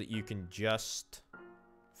so that you can just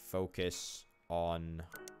focus on...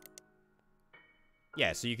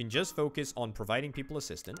 Yeah, so you can just focus on providing people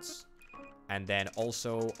assistance and then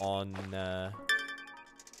also on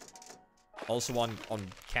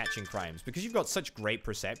catching crimes. Because you've got such great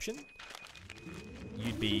perception,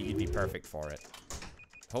 you'd be perfect for it.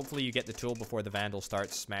 Hopefully you get the tool before the vandal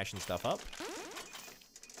starts smashing stuff up.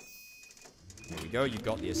 There we go. You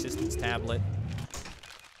got the assistance tablet.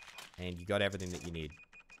 And you got everything that you need.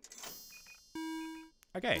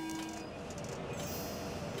 Okay.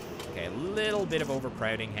 Okay, a little bit of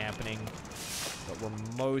overcrowding happening. But we're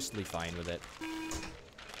mostly fine with it.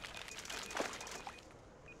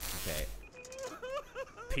 Okay.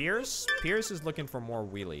 Pierce? Pierce is looking for more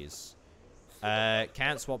wheelies.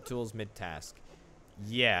 Can't swap tools mid-task.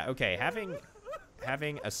 Yeah, okay.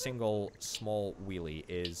 Having a single small wheelie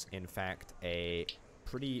is, in fact, a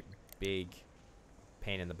pretty big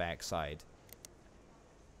pain in the backside.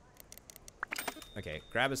 Okay,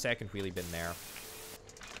 grab a second wheelie bin there.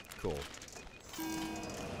 Cool.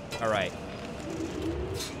 Alright.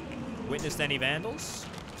 Witnessed any vandals?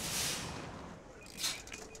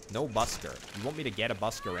 No busker. You want me to get a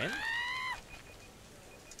busker in?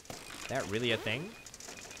 Is that really a thing?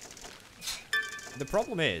 The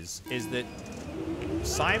problem is that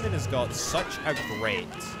Simon has got such a great...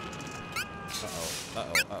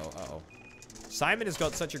 Uh-oh. Simon has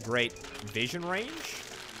got such a great vision range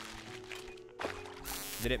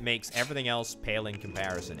that it makes everything else pale in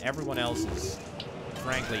comparison. Everyone else is,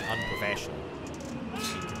 frankly, unprofessional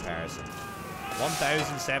in comparison.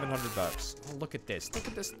 1,700 bucks. Oh, look at this. Look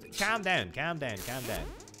at this. Calm down.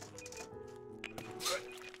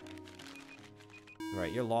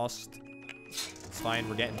 Right, you're lost. It's fine.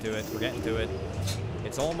 We're getting to it.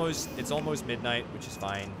 It's almost midnight, which is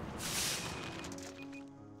fine.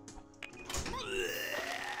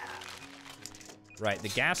 Right, the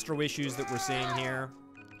gastro issues that we're seeing here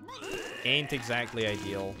ain't exactly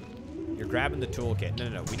ideal. You're grabbing the toolkit.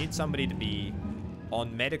 No. We need somebody to be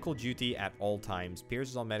on medical duty at all times.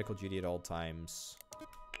 Piers is on medical duty at all times.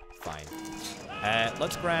 Fine.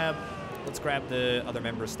 Let's grab the other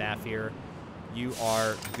member of staff here. You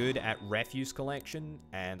are good at refuse collection,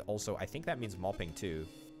 and also I think that means mopping too.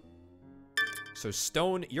 So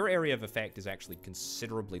stone, your area of effect is actually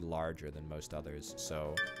considerably larger than most others,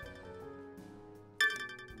 so...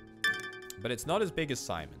 But it's not as big as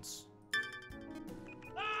Simon's.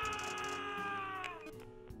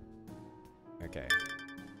 Okay.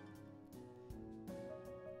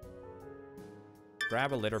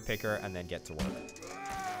 Grab a litter picker and then get to work.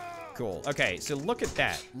 Cool. Okay, so look at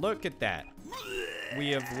that. Look at that. We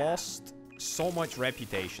have lost so much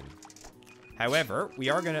reputation. However, we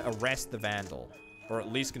are going to arrest the vandal. Or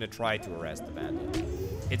at least going to try to arrest the vandal.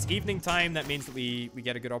 It's evening time. That means that we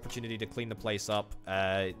get a good opportunity to clean the place up.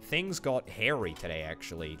 Things got hairy today,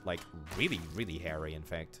 actually. Like, really, really hairy, in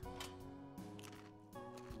fact.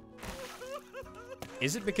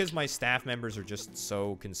 Is it because my staff members are just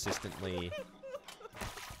so consistently...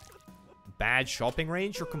 Bad shopping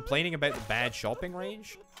range? You're complaining about the bad shopping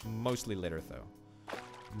range? Mostly litter, though.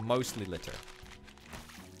 Mostly litter.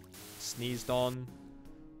 Sneezed on.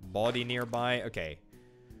 Body nearby. Okay.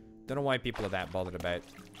 Don't know why people are that bothered about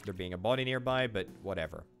there being a body nearby, but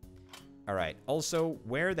whatever. Alright. Also,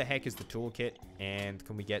 where the heck is the toolkit? And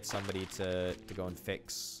can we get somebody to go and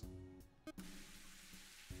fix...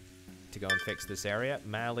 To go and fix this area?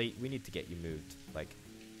 Mally, we need to get you moved. Like,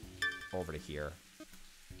 over to here.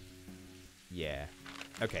 Yeah.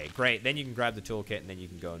 Okay, great. Then you can grab the toolkit and then you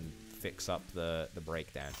can go and fix up the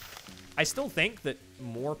breakdown. I still think that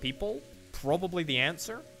more people, probably the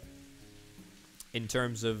answer in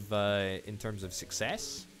terms of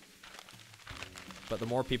success. But the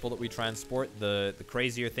more people that we transport, the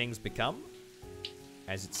crazier things become,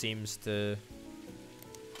 as it seems to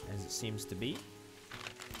be.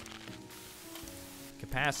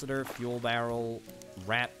 Capacitor, fuel barrel,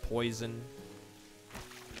 rat poison,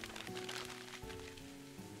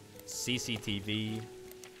 CCTV,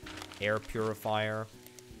 air purifier.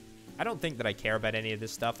 I don't think that I care about any of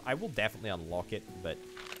this stuff. I will definitely unlock it, but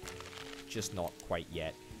just not quite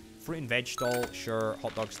yet. Fruit and veg stall, sure.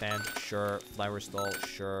 Hot dog stand, sure. Flower stall,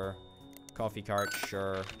 sure. Coffee cart,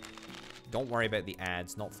 sure. Don't worry about the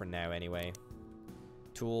ads, not for now anyway.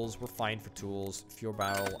 Tools, we're fine for tools. Fuel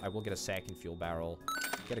barrel, I will get a second fuel barrel.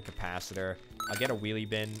 Get a capacitor. I'll get a wheelie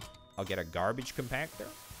bin. I'll get a garbage compactor.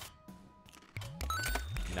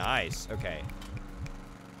 Nice, okay.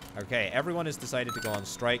 Okay, everyone has decided to go on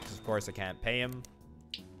strike, because of course I can't pay him.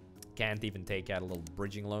 Can't even take out a little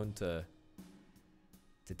bridging loan to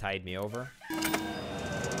tide me over.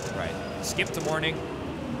 Right, skip to morning.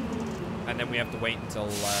 And then we have to wait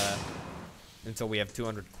until we have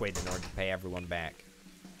 200 quid in order to pay everyone back.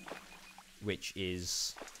 Which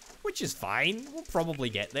is fine. We'll probably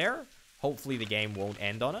get there. Hopefully the game won't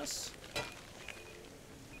end on us.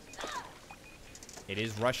 It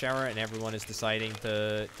is rush hour and everyone is deciding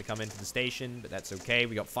to come into the station, but that's okay.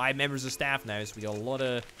 We got 5 members of staff now, so we got a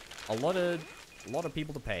lot of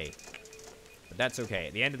people to pay. But that's okay.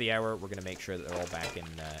 At the end of the hour, we're gonna make sure that they're all back in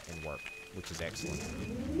work, which is excellent.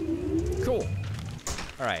 Cool.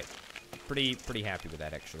 All right. Pretty happy with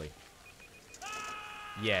that, actually.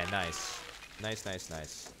 Yeah, nice.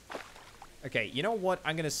 Nice. Okay, you know what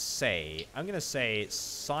I'm gonna say? I'm gonna say,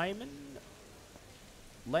 Simon,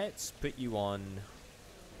 let's put you on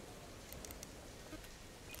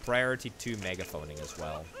priority 2 megaphoning as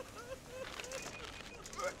well.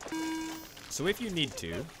 So if you need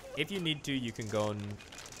to, you can go and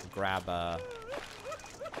grab a...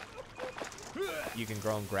 You can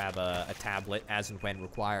go and grab a tablet as and when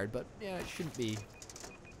required, but yeah, it shouldn't be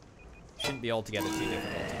altogether too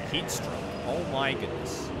difficult. Heat stroke. Oh my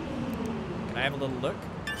goodness. Can I have a little look?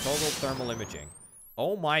 Total thermal imaging.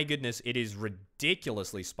 Oh my goodness, it is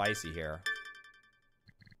ridiculously spicy here.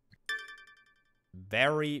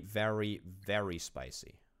 Very, very, very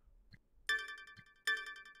spicy.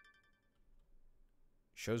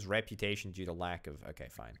 Shows reputation due to lack of... Okay,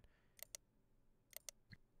 fine.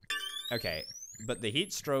 Okay, but the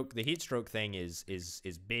heat stroke thing is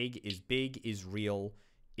big, is real,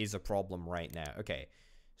 is a problem right now. Okay,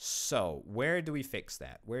 so where do we fix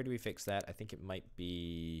that? Where do we fix that? I think it might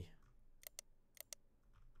be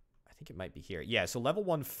here. Yeah, so level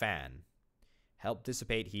 1 fan. Help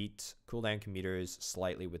dissipate heat, cool down commuters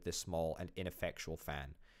slightly with this small and ineffectual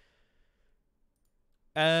fan.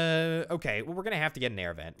 Okay, well, we're gonna have to get an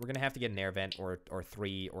air vent. We're gonna have to get an air vent, or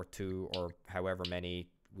 3, or 2, or however many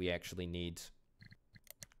we actually need.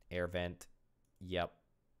 Air vent. Yep.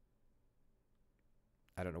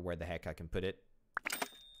 I don't know where the heck I can put it.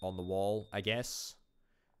 On the wall, I guess.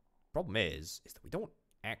 Problem is that we don't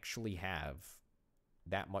actually have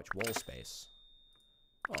that much wall space.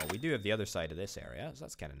 Oh, we do have the other side of this area, so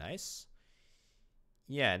that's kind of nice.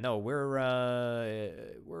 Yeah, no, we're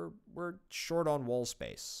short on wall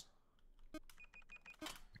space.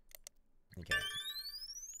 Okay.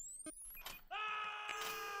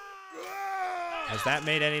 Has that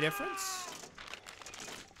made any difference?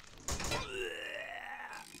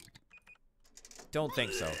 Don't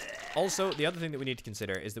think so. Also, the other thing that we need to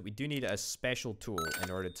consider is that we do need a special tool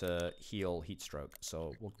in order to heal heat stroke.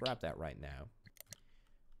 So we'll grab that right now.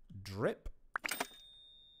 Drip.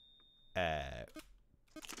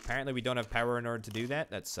 Apparently we don't have power in order to do that.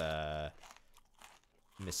 That's a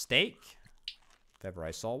mistake. If ever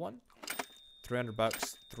I saw one. 300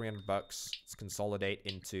 bucks, 300 bucks. Let's consolidate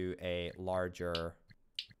into a larger,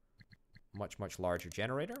 much larger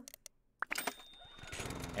generator.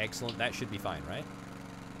 Excellent. That should be fine, right?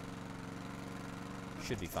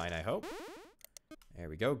 Should be fine, I hope. There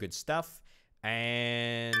we go. Good stuff.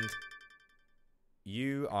 And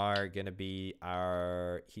you are going to be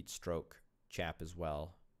our heat stroke chap as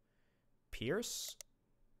well. Pierce.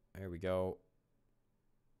 There we go.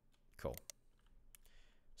 Cool.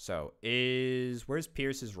 So, where's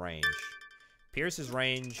Pierce's range? Pierce's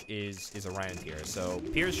range is around here. So,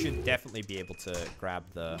 Pierce should definitely be able to grab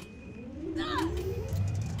the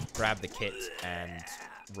kit and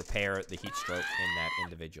repair the heat stroke in that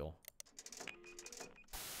individual.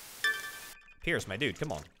 Pierce, my dude,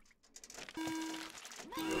 come on.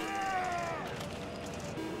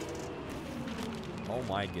 Oh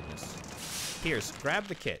my goodness. Pierce, grab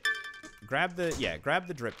the kit. Grab the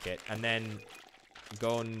drip kit, and then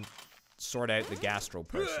go and sort out the gastro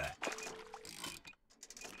person.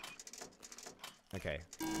 Okay.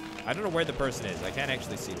 I don't know where the person is. I can't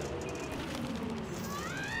actually see them.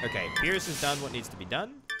 Okay, Pierce has done what needs to be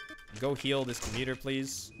done. Go heal this commuter,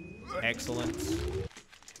 please. Excellent.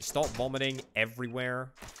 Stop vomiting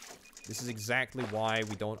everywhere. This is exactly why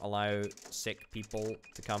we don't allow sick people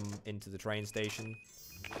to come into the train station.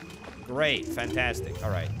 Great, fantastic. All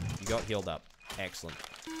right, you got healed up. Excellent.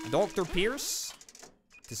 Dr. Pierce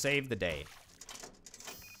to save the day.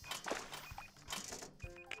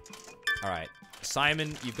 All right,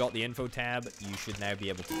 Simon, you've got the info tab. You should now be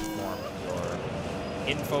able to perform your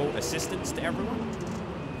info assistance to everyone,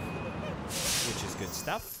 which is good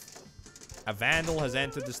stuff. A vandal has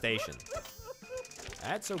entered the station.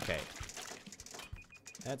 That's okay.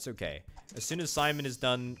 That's okay. As soon as Simon is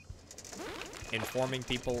done informing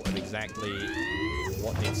people of exactly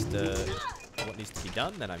what needs to be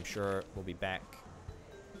done, then I'm sure we'll be back.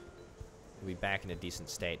 We'll be back in a decent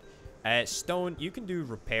state. Stone, you can do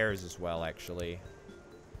repairs as well, actually.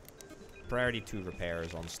 Priority 2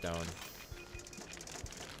 repairs on stone.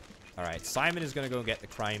 Alright, Simon is going to go get the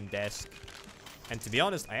crime desk. And to be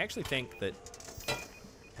honest, I actually think that...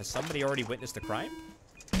 Has somebody already witnessed a crime?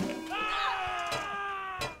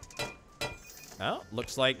 Oh,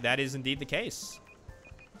 looks like that is indeed the case.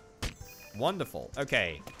 Wonderful.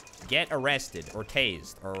 Okay. Get arrested or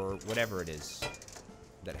tased or whatever it is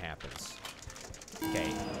that happens.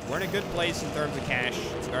 Okay. We're in a good place in terms of cash.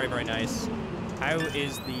 It's very, very nice. How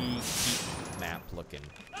is the heat map looking?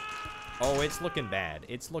 Oh, it's looking bad.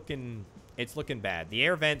 It's looking bad. The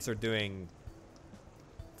air vents are doing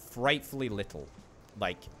frightfully little.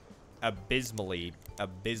 Like, abysmally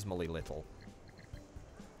little.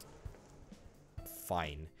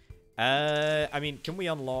 Fine. I mean, can we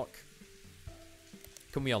unlock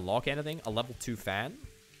anything? A level 2 fan?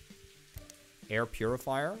 Air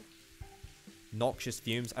purifier? Noxious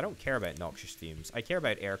fumes? I don't care about noxious fumes. I care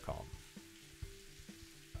about aircom.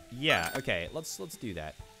 Yeah, okay, let's do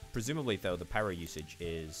that. Presumably, though, the power usage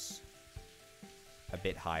is a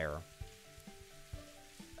bit higher.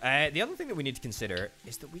 The other thing that we need to consider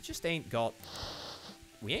is that we just ain't got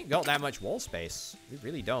that much wall space. We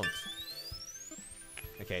really don't.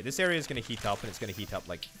 Okay, this area is going to heat up, and it's going to heat up,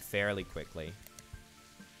 like, fairly quickly.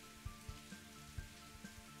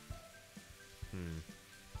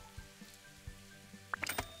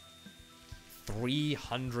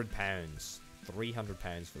 £300.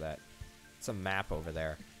 £300 for that. It's a map over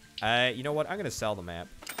there. You know what? I'm going to sell the map.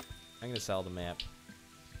 I'm going to sell the map.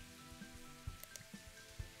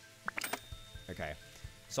 Okay.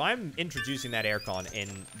 So I'm introducing that aircon in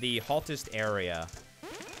the hottest area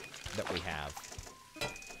that we have.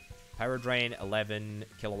 Power drain, 11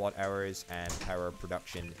 kilowatt hours, and power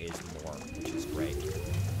production is more, which is great.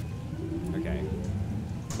 Okay.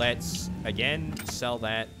 Let's, again, sell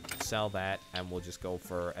that, and we'll just go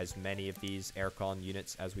for as many of these aircon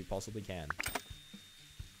units as we possibly can.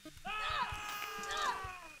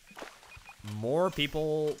 More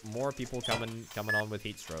people coming on with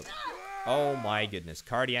heat stroke. Oh my goodness.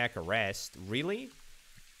 Cardiac arrest. Really?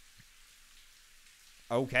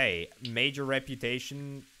 Okay. Major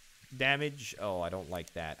reputation damage. Oh, I don't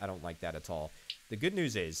like that. I don't like that at all. The good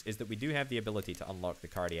news is that we do have the ability to unlock the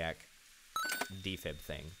cardiac defib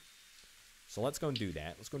thing. So let's go and do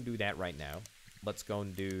that. Let's go and do that right now. Let's go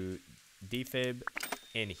and do defib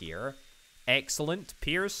in here. Excellent.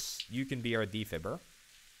 Pierce, you can be our defibber.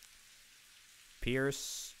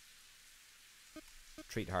 Pierce.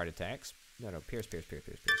 Treat heart attacks. No, Pierce.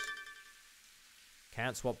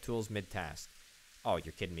 Can't swap tools mid-task. Oh,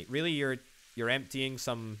 you're kidding me. Really? You're emptying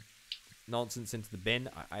some nonsense into the bin?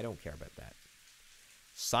 I don't care about that.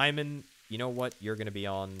 Simon, you know what? You're going to be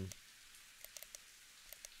on...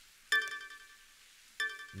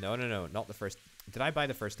 No, not the first... Did I buy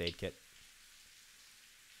the first aid kit?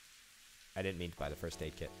 I didn't mean to buy the first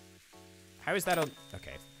aid kit. How is that on...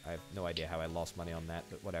 Okay, I have no idea how I lost money on that,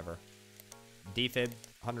 but whatever. Defib,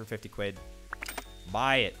 150 quid.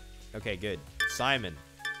 Buy it. Okay, good. Simon,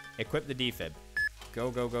 equip the defib.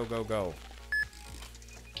 Go.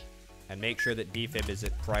 And make sure that defib is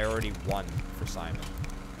at priority 1 for Simon.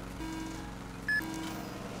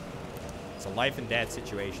 It's a life and death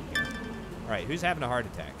situation here. Alright, who's having a heart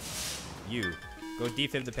attack? You. Go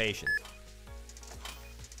defib the patient.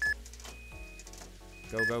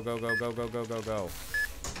 Go.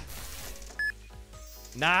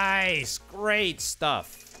 Nice! Great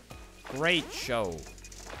stuff. Great show.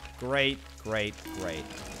 Great.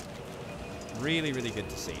 Really good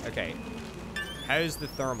to see. Okay. How's the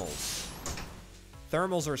thermals?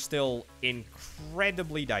 Thermals are still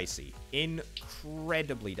incredibly dicey.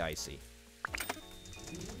 Incredibly dicey.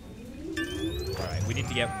 Alright, we need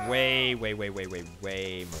to get way more.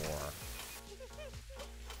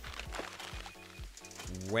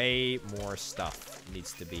 Way more stuff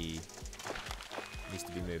needs to be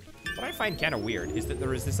moved. What I find kind of weird is that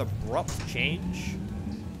there is this abrupt change.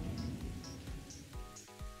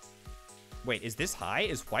 Wait, is this high?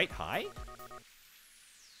 Is white high?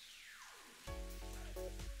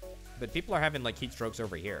 But people are having, like, heat strokes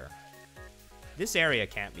over here. This area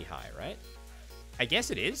can't be high, right? I guess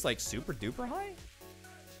it is, like, super duper high?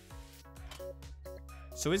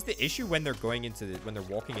 So is the issue when they're going into when they're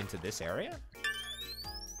walking into this area?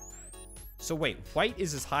 So wait, white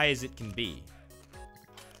is as high as it can be.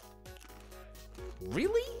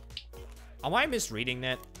 Really? Am I misreading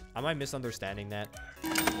that? Am I misunderstanding that?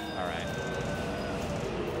 Alright.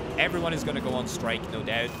 Everyone is going to go on strike, no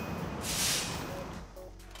doubt.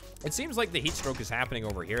 It seems like the heat stroke is happening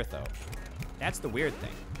over here, though. That's the weird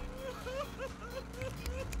thing.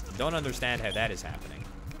 Don't understand how that is happening.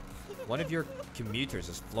 One of your commuters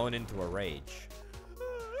has flown into a rage.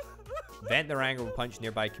 Vent their anger with punch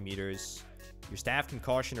nearby commuters. Your staff can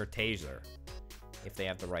caution or taser if they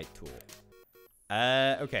have the right tool.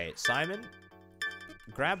 Okay, Simon,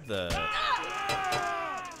 grab the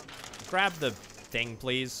thing,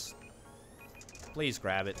 please. Please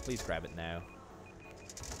grab it. Please grab it now.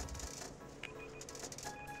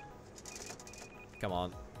 Come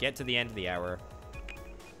on, get to the end of the hour.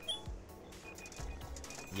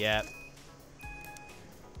 Yep.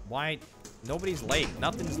 Why? Nobody's late.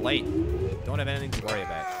 Nothing's late. Don't have anything to worry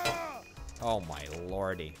about. Oh my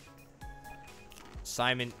lordy.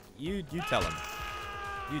 Simon, you tell him.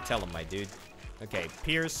 You tell him, my dude. Okay,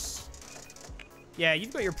 Pierce. Yeah,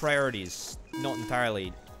 you've got your priorities not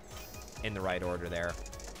entirely in the right order there.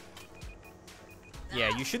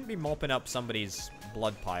 Yeah, you shouldn't be mopping up somebody's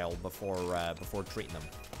blood pile before treating them.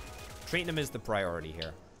 Treating them is the priority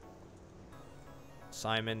here.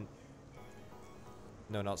 Simon.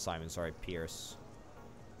 No, not Simon. Sorry, Pierce.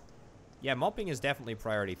 Yeah, mopping is definitely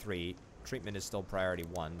priority 3. Treatment is still priority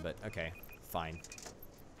 1, but okay, fine.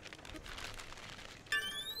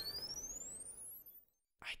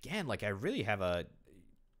 Again, like, I really have a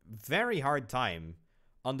very hard time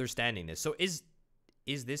understanding this. So is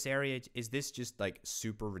this area, is this just, like,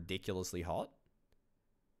 super ridiculously hot?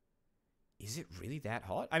 Is it really that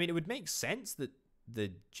hot? I mean, it would make sense that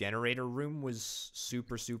the generator room was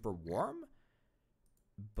super, super warm.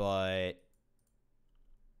 But...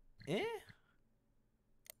 eh?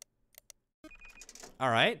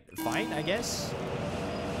 Alright, fine, I guess.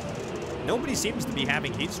 Nobody seems to be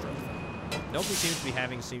having heat stroke. Nobody seems to be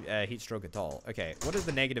having heat stroke at all. Okay, what are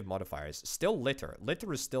the negative modifiers? Still litter.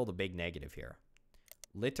 Litter is still the big negative here.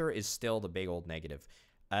 Litter is still the big old negative.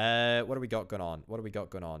 What do we got going on? What do we got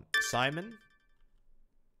going on? Simon?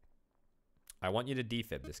 I want you to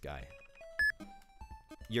defib this guy.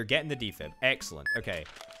 You're getting the defib. Excellent. Okay.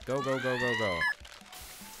 Go, go, go, go, go.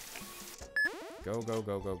 Go, go,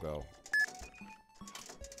 go, go, go.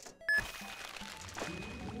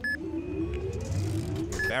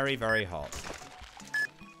 You're very, very hot.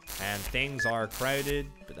 And things are crowded,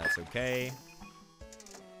 but that's okay.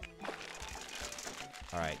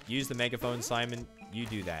 Alright, use the megaphone, Simon. You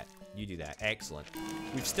do that. You do that. Excellent.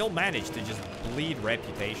 We've still managed to just bleed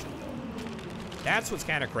reputation, though. That's what's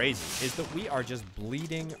kind of crazy, is that we are just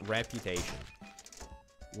bleeding reputation.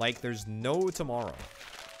 Like there's no tomorrow.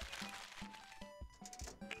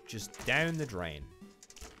 Just down the drain.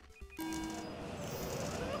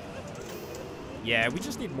 Yeah, we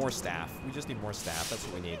just need more staff. We just need more staff. That's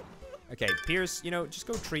what we need. Okay, Pierce, you know, just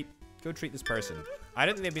go treat this person. I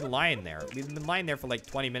don't think they've been lying there. We've been lying there for like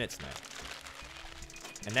 20 minutes now.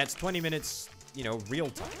 And that's 20 minutes, you know, real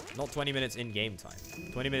time. Not 20 minutes in-game time.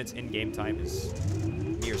 20 minutes in-game time is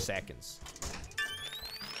mere seconds.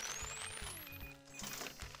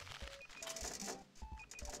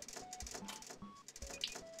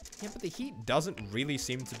 Yeah, but the heat doesn't really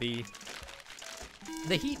seem to be...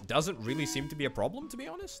 The heat doesn't really seem to be a problem, to be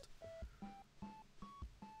honest.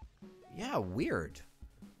 Yeah, weird.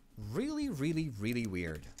 Really, really, really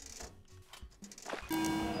weird.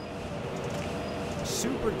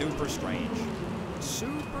 Super duper strange.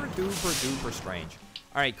 Super duper duper strange.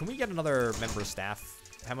 Alright, can we get another member of staff?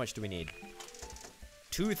 How much do we need?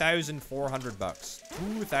 2,400 bucks.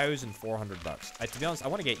 2,400 bucks. To be honest, I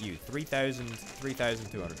want to get you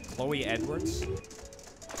 3,200. Chloe Edwards.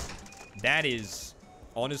 That is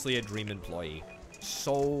honestly a dream employee.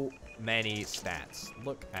 So many stats.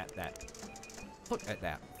 Look at that. Look at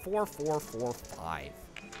that. 4,445.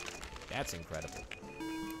 That's incredible.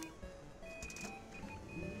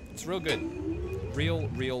 It's real good. Real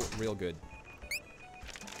good.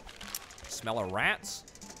 Smell of rats?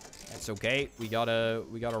 That's okay. We got a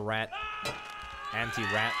rat,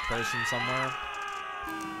 anti-rat person somewhere.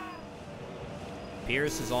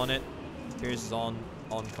 Pierce is on it. Pierce is on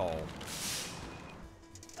call.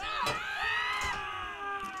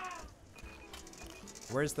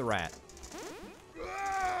 Where's the rat?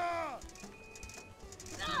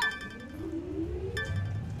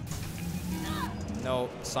 No,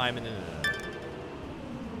 Simon, no.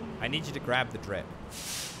 I need you to grab the drip.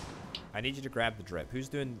 I need you to grab the drip. Who's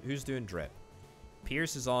doing drip?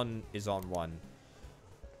 Pierce is on 1.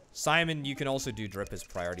 Simon, you can also do drip as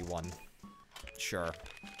priority 1. Sure.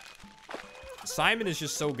 Simon is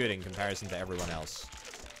just so good in comparison to everyone else.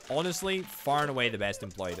 Honestly, far and away the best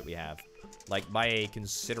employee that we have. Like, by a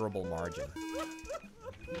considerable margin.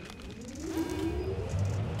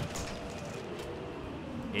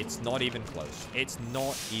 It's not even close. It's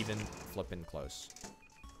not even flipping close.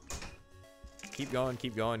 Keep going,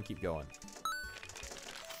 keep going, keep going.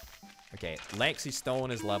 Okay, Lexi Stone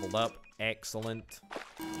is leveled up. Excellent.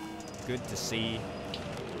 Good to see.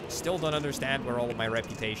 Still don't understand where all of my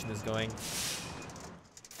reputation is going.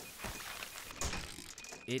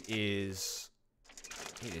 It is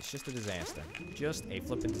just a disaster. Just a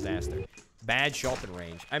flipping disaster. Bad shopping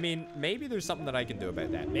range. I mean, maybe there's something that I can do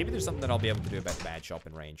about that. Maybe there's something that I'll be able to do about the bad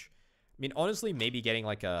shopping range. I mean, honestly, maybe getting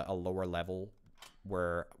like a lower level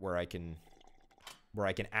where I can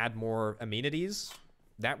add more amenities.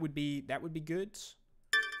 That would be good.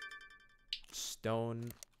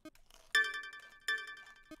 Stone.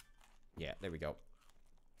 Yeah, there we go.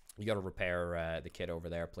 You gotta repair the kit over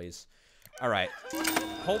there, please. Alright.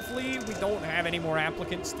 Hopefully we don't have any more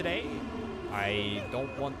applicants today. I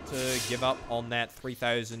don't want to give up on that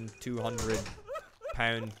 3,200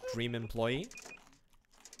 pound dream employee.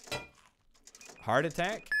 Heart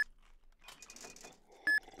attack.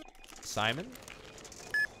 Simon.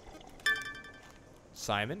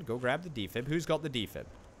 Simon, go grab the defib. Who's got the defib?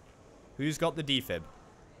 Who's got the defib?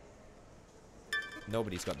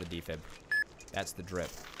 Nobody's got the defib. That's the drip.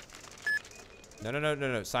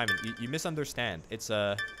 No, Simon, you misunderstand. It's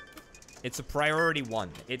a priority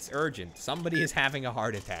 1. It's urgent. Somebody is having a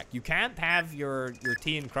heart attack. You can't have your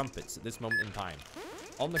tea and crumpets at this moment in time.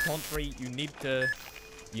 On the contrary, you need to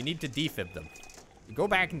defib them. Go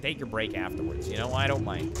back and take your break afterwards. You know, I don't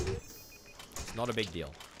mind. It's not a big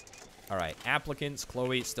deal. All right, applicants.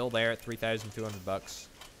 Chloe still there at 3,200 bucks.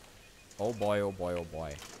 Oh boy, oh boy, oh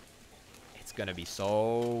boy. It's gonna be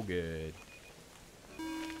so good.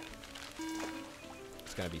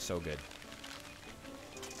 It's gonna be so good.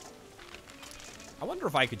 I wonder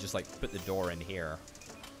if I could just, like, put the door in here.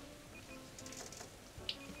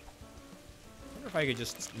 I wonder if I could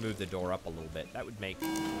just move the door up a little bit. That would make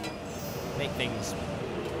things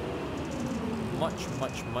much,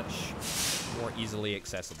 much, much more easily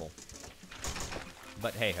accessible.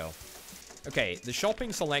 But hey-ho. Okay, the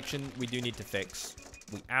shopping selection we do need to fix.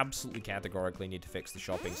 We absolutely categorically need to fix the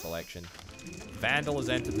shopping selection. Vandal has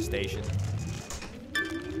entered the station.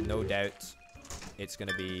 No doubt it's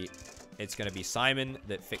gonna be Simon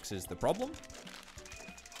that fixes the problem.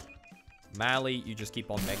 Mally, you just keep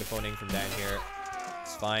on megaphoning from down here.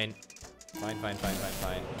 It's fine. Fine, fine, fine, fine,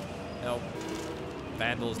 fine. Nope.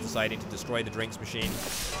 Vandal's deciding to destroy the drinks machine.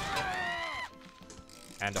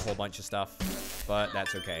 And a whole bunch of stuff. But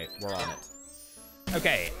that's okay. We're on it.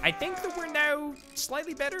 Okay, I think that we're now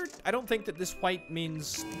slightly better. I don't think that this white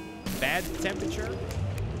means bad temperature.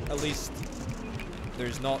 At least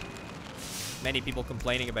there's not many people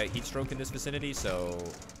complaining about heat stroke in this vicinity, so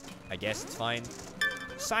I guess it's fine.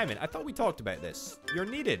 Simon, I thought we talked about this. You're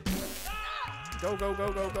needed. Go, go,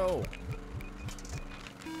 go, go, go.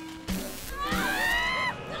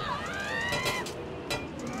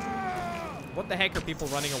 What the heck are people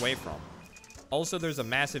running away from? Also, there's a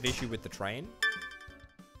massive issue with the train.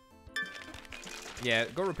 Yeah,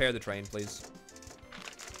 go repair the train, please.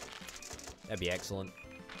 That'd be excellent.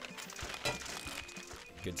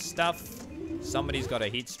 Good stuff. Somebody's got a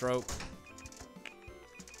heat stroke.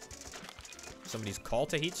 Somebody's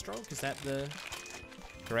caught a heat stroke? Is that the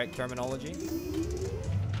correct terminology?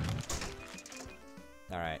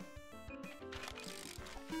 Alright.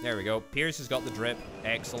 There we go. Pierce has got the drip.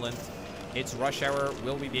 Excellent. It's rush hour.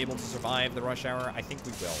 Will we be able to survive the rush hour? I think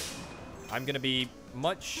we will. I'm going to be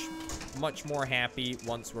much more happy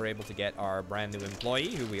once we're able to get our brand new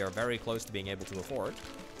employee, who we are very close to being able to afford.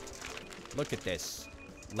 Look at this.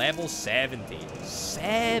 Level 70.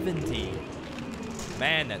 70!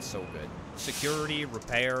 Man, that's so good. Security,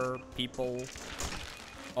 repair, people.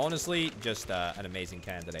 Honestly, just an amazing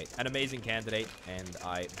candidate. An amazing candidate, and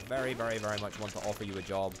I very, very, very much want to offer you a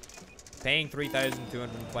job. Paying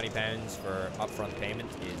 £3,220 for upfront payment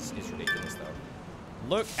is ridiculous, though.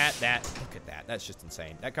 Look at that. Look at that. That's just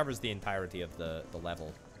insane. That covers the entirety of the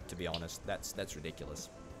level, to be honest. That's ridiculous.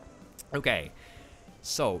 Okay.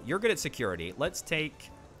 So, you're good at security. Let's take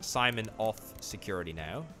Simon off security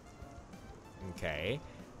now. Okay.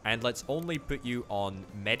 And let's only put you on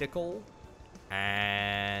medical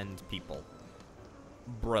and people.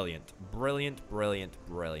 Brilliant. Brilliant, brilliant,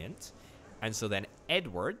 brilliant. And so then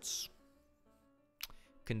Edwards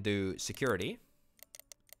can do security.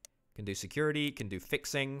 Can do security, can do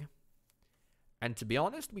fixing. And to be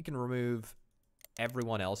honest, we can remove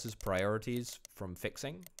everyone else's priorities from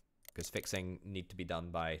fixing. Because fixing need to be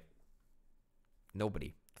done by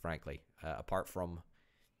nobody, frankly. Apart from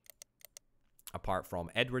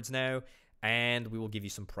Edwards now. And we will give you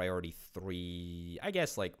some priority 3. I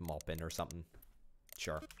guess like mopping or something.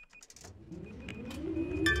 Sure.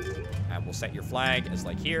 And we'll set your flag as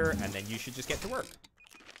like here. And then you should just get to work.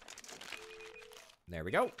 There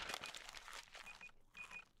we go.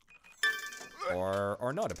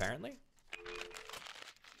 Or not, apparently.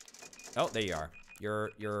 Oh, there you are.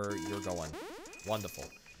 You're going. Wonderful.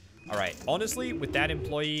 All right. Honestly, with that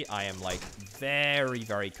employee, I am like very,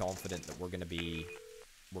 very confident that we're gonna be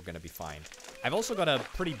fine. I've also got a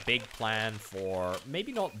pretty big plan for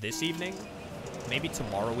maybe not this evening, maybe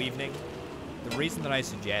tomorrow evening. The reason that I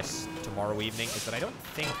suggest tomorrow evening is that I don't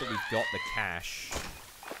think that we've got the cash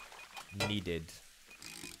needed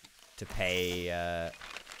to pay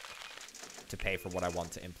for what I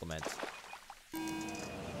want to implement.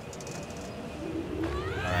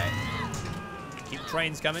 Alright. Keep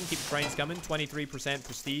trains coming, keep trains coming. 23%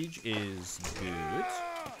 prestige is good.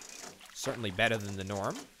 Certainly better than the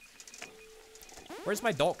norm. Where's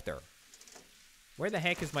my doctor? Where the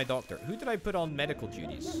heck is my doctor? Who did I put on medical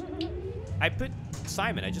duties? I put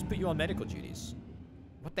Simon. I just put you on medical duties.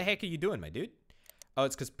 What the heck are you doing, my dude? Oh,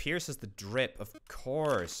 it's because Pierce has the drip. Of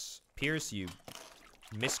course. Pierce, you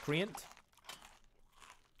miscreant.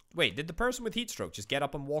 Wait, did the person with heat stroke just get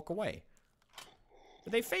up and walk away?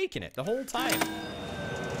 Were they faking it the whole time?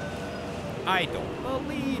 I don't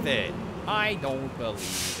believe it. I don't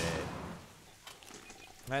believe it.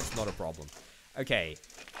 That's not a problem. Okay.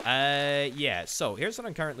 Yeah, so here's what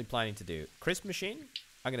I'm currently planning to do. Crisp machine.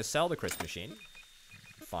 I'm going to sell the crisp machine.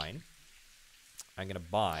 Fine. I'm going to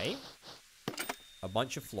buy a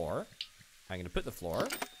bunch of floor. I'm going to put the floor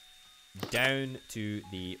down to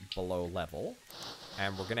the below level.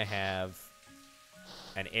 And we're gonna have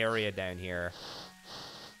an area down here.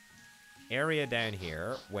 Area down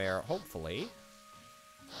here where hopefully...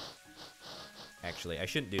 Actually, I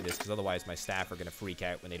shouldn't do this because otherwise my staff are gonna freak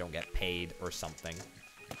out when they don't get paid or something.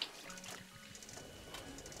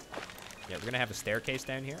 Yeah, we're gonna have a staircase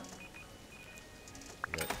down here.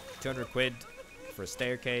 200 quid for a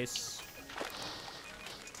staircase.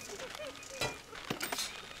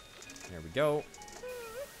 There we go.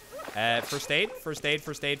 First aid, first aid,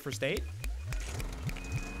 first aid, first aid.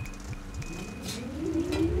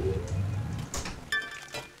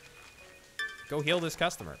 Go heal this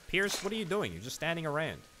customer. Pierce, what are you doing? You're just standing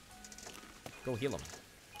around. Go heal him.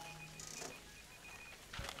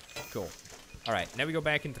 Cool. Alright, now we go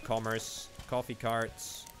back into commerce. Coffee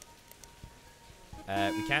carts.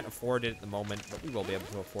 We can't afford it at the moment, but we will be able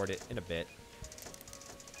to afford it in a bit.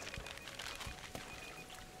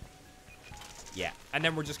 Yeah, and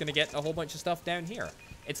then we're just going to get a whole bunch of stuff down here.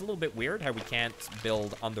 It's a little bit weird how we can't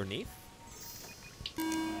build underneath.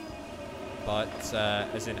 But,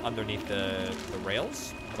 as in underneath the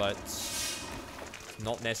rails. But,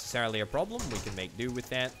 not necessarily a problem. We can make do with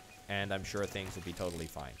that. And I'm sure things will be totally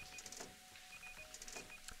fine.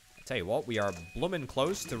 I'll tell you what, we are bloomin'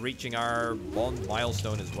 close to reaching our bond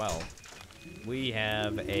milestone as well. We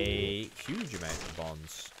have a huge amount of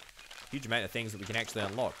bonds. Huge amount of things that we can actually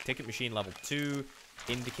unlock. Ticket machine level 2.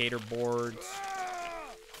 Indicator boards.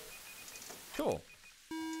 Cool.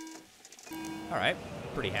 Alright.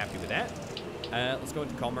 Pretty happy with that. Let's go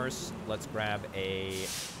into commerce. Let's grab a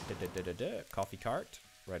coffee cart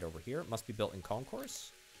right over here. It must be built in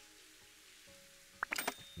concourse.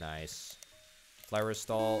 Nice. Flower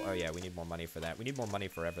stall. Oh yeah, we need more money for that. We need more money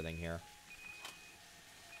for everything here.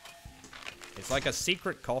 It's like a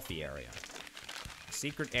secret coffee area. A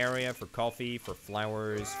secret area for coffee, for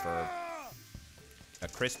flowers, for a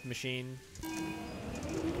crisp machine. There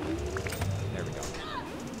we go.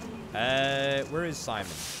 Where is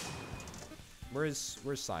Simon? Where's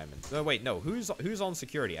Simon? Oh wait, no. Who's on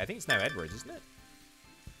security? I think it's now Edwards, isn't it?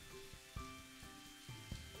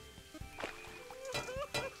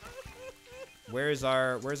 Where's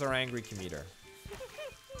our angry commuter?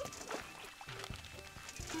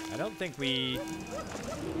 I don't think we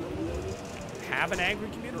have an angry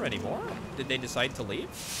commuter anymore. Did they decide to leave?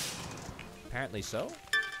 Apparently so.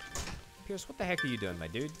 Pierce, what the heck are you doing, my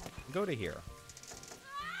dude? Go to here.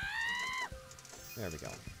 There we go.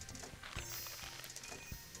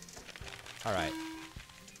 Alright.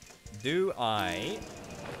 Do I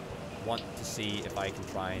want to see if I can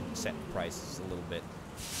try and set the prices a little bit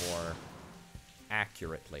more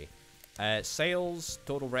accurately? Sales,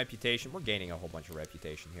 total reputation. We're gaining a whole bunch of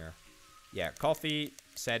reputation here. Yeah, coffee,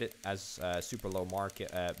 set it as super low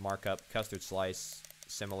markup. Custard slice,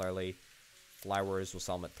 similarly. Flowers, we'll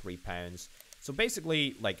sell them at £3. So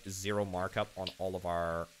basically, like, 0 markup on all of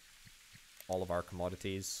our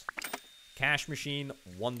commodities. Cash machine,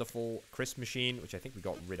 wonderful. Crisp machine, which I think we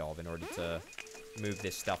got rid of in order to move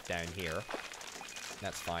this stuff down here.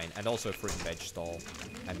 That's fine. And also fruit and veg stall.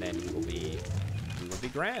 And then we will be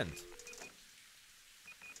grand.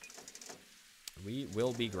 We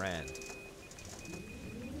will be grand.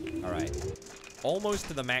 Alright. Almost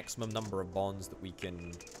to the maximum number of bonds that we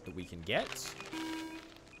can get.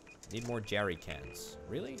 Need more jerry cans.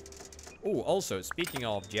 Really? Oh, also, speaking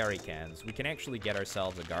of jerry cans, we can actually get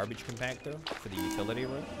ourselves a garbage compactor for the utility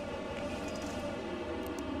room.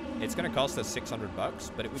 It's going to cost us 600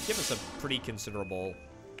 bucks, but it would give us a pretty considerable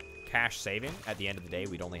cash saving. At the end of the day,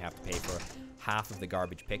 we'd only have to pay for half of the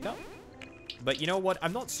garbage pickup. But you know what?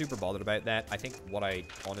 I'm not super bothered about that. I think what I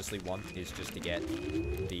honestly want is just to get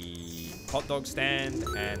the hot dog stand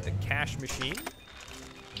and the cash machine,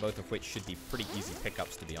 both of which should be pretty easy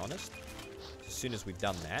pickups, to be honest. As soon as we've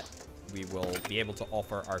done that, we will be able to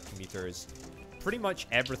offer our commuters pretty much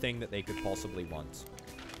everything that they could possibly want.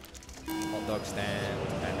 Hot dog stand,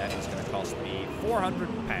 and that is going to cost me £400.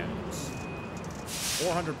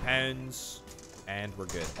 £400, and we're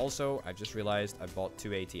good. Also, I just realized I bought 2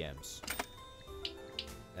 ATMs.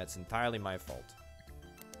 That's entirely my fault.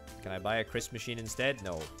 Can I buy a crisp machine instead?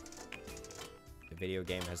 No. The video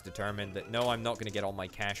game has determined that, no, I'm not going to get all my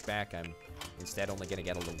cash back. I'm instead only going to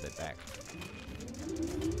get a little bit back.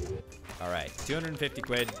 Alright, 250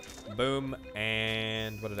 quid. Boom.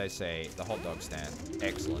 And what did I say? The hot dog stand.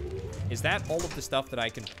 Excellent. Is that all of the stuff that I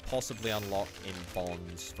can possibly unlock in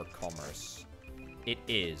bonds for commerce? It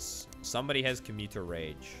is. Somebody has commuter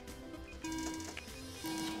rage.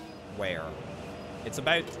 Where? It's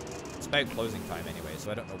about closing time anyway,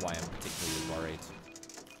 so I don't know why I'm particularly worried.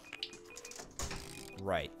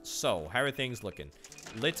 Right, so how are things looking?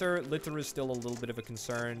 Litter is still a little bit of a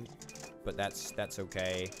concern. but that's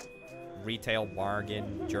okay. Retail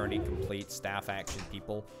bargain, journey complete, staff action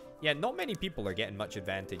people. Yeah, not many people are getting much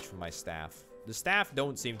advantage from my staff. The staff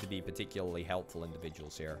don't seem to be particularly helpful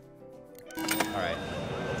individuals here. Alright.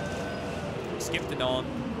 Skip the dawn.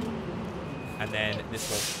 And then this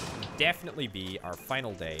will definitely be our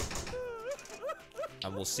final day.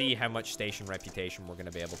 And we'll see how much station reputation we're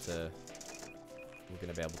gonna be able to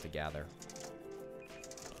gather.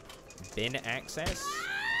 Bin access?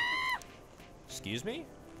 Excuse me?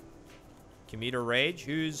 Commuter rage?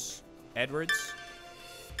 Who's Edwards?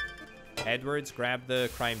 Edwards, grab the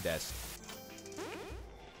crime desk.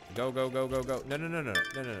 Go, go, go, go, go. No, no, no, no, no,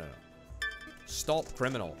 no, no, no. Stop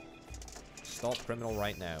criminal. Stop criminal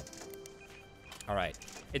right now. Alright.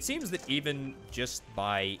 It seems that even just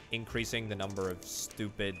by increasing the number of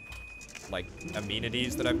stupid, like,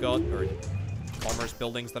 amenities that I've got, or commerce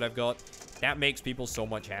buildings that I've got, that makes people so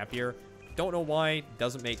much happier. Don't know why.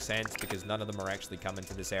 Doesn't make sense because none of them are actually coming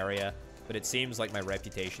to this area. But it seems like my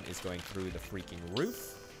reputation is going through the freaking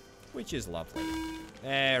roof, which is lovely.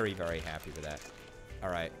 Very, very happy with that.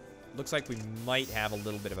 Alright. Looks like we might have a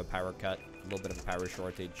little bit of a power cut, a little bit of a power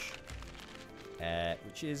shortage,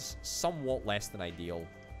 which is somewhat less than ideal.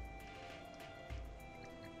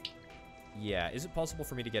 Yeah, is it possible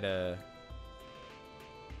for me to get a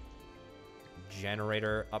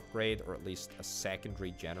generator upgrade, or at least a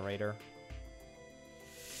secondary generator?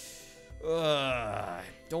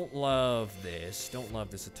 Don't love this. Don't love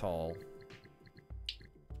this at all.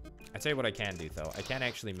 I'll tell you what I can do, though. I can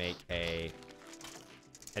actually make a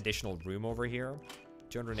additional room over here.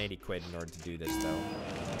 280 quid in order to do this, though.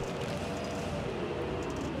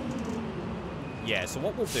 Yeah, so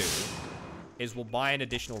what we'll do is we'll buy an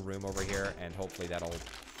additional room over here, and hopefully that'll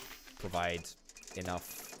provide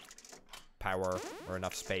enough power, or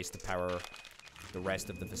enough space to power the rest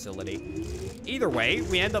of the facility. Either way,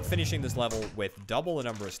 we end up finishing this level with double the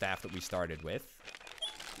number of staff that we started with.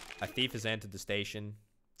 A thief has entered the station.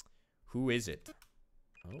 Who is it?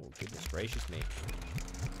 Oh, goodness gracious me.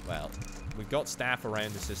 Well, we've got staff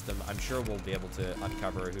around the system. I'm sure we'll be able to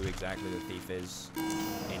uncover who exactly the thief is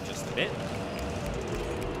in just a bit.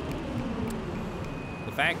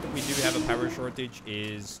 The fact that we do have a power shortage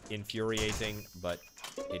is infuriating, but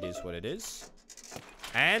it is what it is.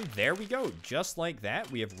 And there we go. Just like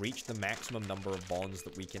that, we have reached the maximum number of bonds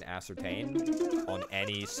that we can ascertain on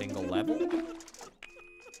any single level.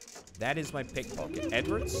 That is my pickpocket.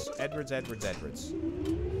 Edwards? Edwards, Edwards, Edwards.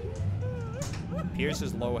 Pierce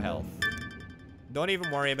is low health. Don't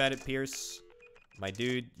even worry about it, Pierce. My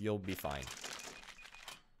dude, you'll be fine.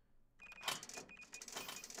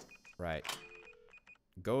 Right.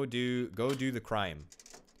 Go do the crime.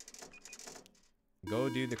 Go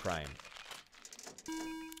do the crime.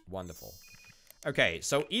 Wonderful. Okay,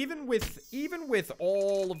 so even with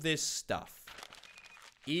all of this stuff,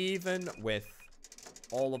 even with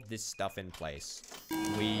all of this stuff in place,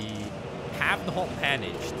 we have not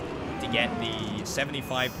managed to get the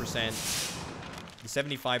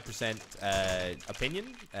 75%,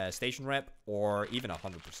 opinion, station rep, or even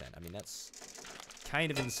 100%. I mean, that's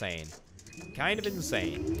kind of insane. Kind of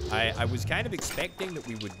insane. I was kind of expecting that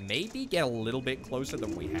we would maybe get a little bit closer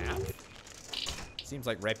than we have. Seems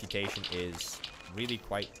like reputation is really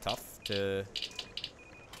quite tough to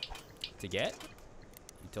get.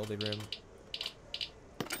 Utility room.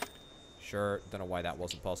 Sure, don't know why that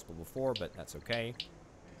wasn't possible before, but that's okay.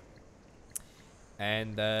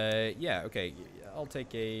 And, yeah, okay. I'll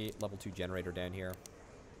take a level 2 generator down here.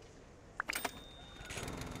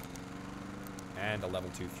 And a level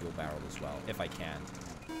 2 fuel barrel as well, if I can.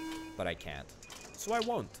 But I can't. So I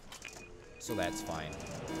won't. So that's fine.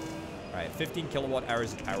 Alright, 15 kilowatt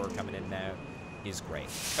hours of power coming in now is great.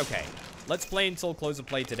 Okay, let's play until close of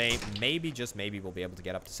play today. Maybe, just maybe, we'll be able to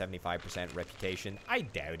get up to 75% reputation. I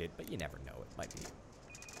doubt it, but you never know. It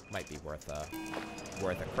might be worth a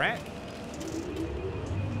crack.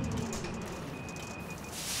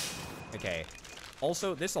 Okay.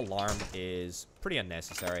 Also, this alarm is pretty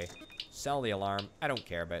unnecessary. Sell the alarm. I don't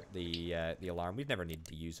care about the alarm. We've never needed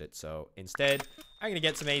to use it, so instead, I'm gonna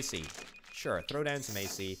get some AC. Sure, throw down some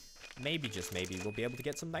AC. Maybe, just maybe, we'll be able to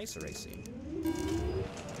get some nicer AC.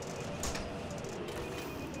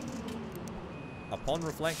 Upon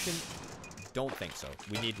reflection, don't think so.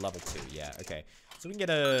 We need level 2, yeah, okay. So we can get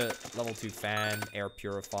a level 2 fan, air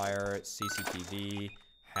purifier, CCTV,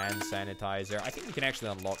 hand sanitizer. I think we can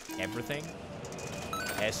actually unlock everything.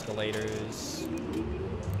 Escalators,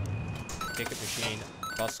 ticket machine,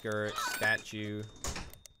 busker, statue,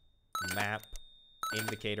 map,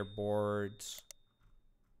 indicator boards.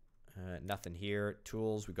 Nothing here.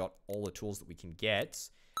 Tools. We got all the tools that we can get.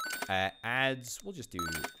 Ads. We'll just do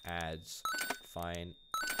ads. Fine.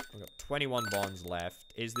 We've got 21 bonds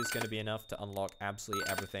left. Is this going to be enough to unlock absolutely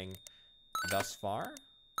everything thus far?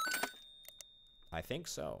 I think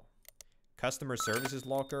so. Customer services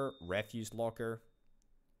locker. Refuse locker.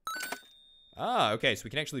 Ah, okay. So we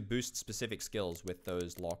can actually boost specific skills with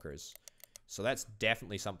those lockers. So that's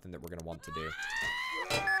definitely something that we're going to want to do.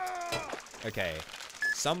 Okay.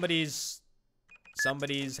 Somebody's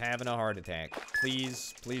having a heart attack.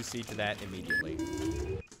 Please see to that immediately.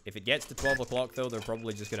 If it gets to 12 o'clock, though, they're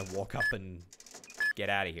probably just going to walk up and get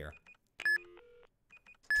out of here.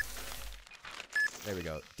 There we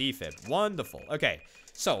go. Defib. Wonderful. Okay.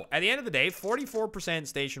 So, at the end of the day, 44%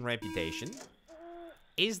 station reputation.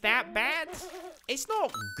 Is that bad? It's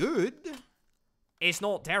not good. It's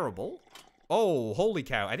not terrible. Oh, holy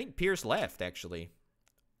cow. I think Pierce left, actually.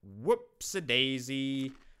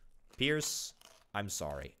 Whoops-a-daisy. Pierce, I'm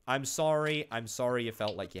sorry. I'm sorry you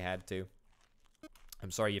felt like you had to. I'm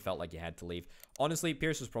sorry you felt like you had to leave. Honestly,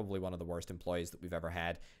 Pierce was probably one of the worst employees that we've ever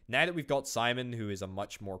had. Now that we've got Simon, who is a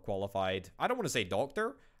much more qualified, I don't want to say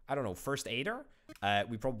doctor, I don't know, first aider,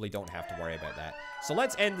 we probably don't have to worry about that. So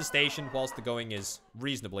let's end the station whilst the going is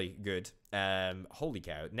reasonably good. Holy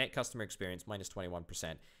cow. Net customer experience, minus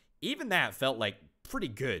 21%. Even that felt like pretty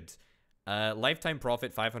good. Lifetime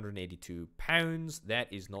profit, £582.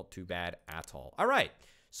 That is not too bad at all. All right.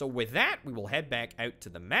 So with that, we will head back out to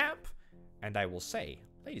the map. And I will say,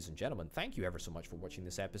 ladies and gentlemen, thank you ever so much for watching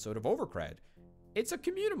this episode of Overcrowd. It's a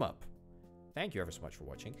commute up. Thank you ever so much for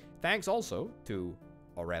watching. Thanks also to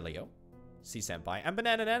Aurelio, C-Senpai, and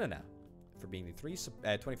Banana Nanana for being the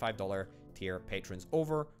 $25 tier patrons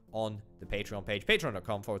over on the Patreon page,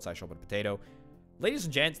 patreon.com/shopofthepotato. Ladies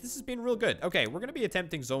and gents, this has been real good. Okay, we're going to be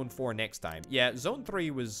attempting Zone 4 next time. Yeah, Zone 3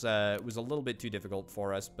 was a little bit too difficult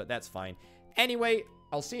for us, but that's fine. Anyway,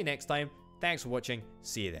 I'll see you next time. Thanks for watching.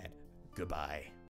 See you then. Goodbye.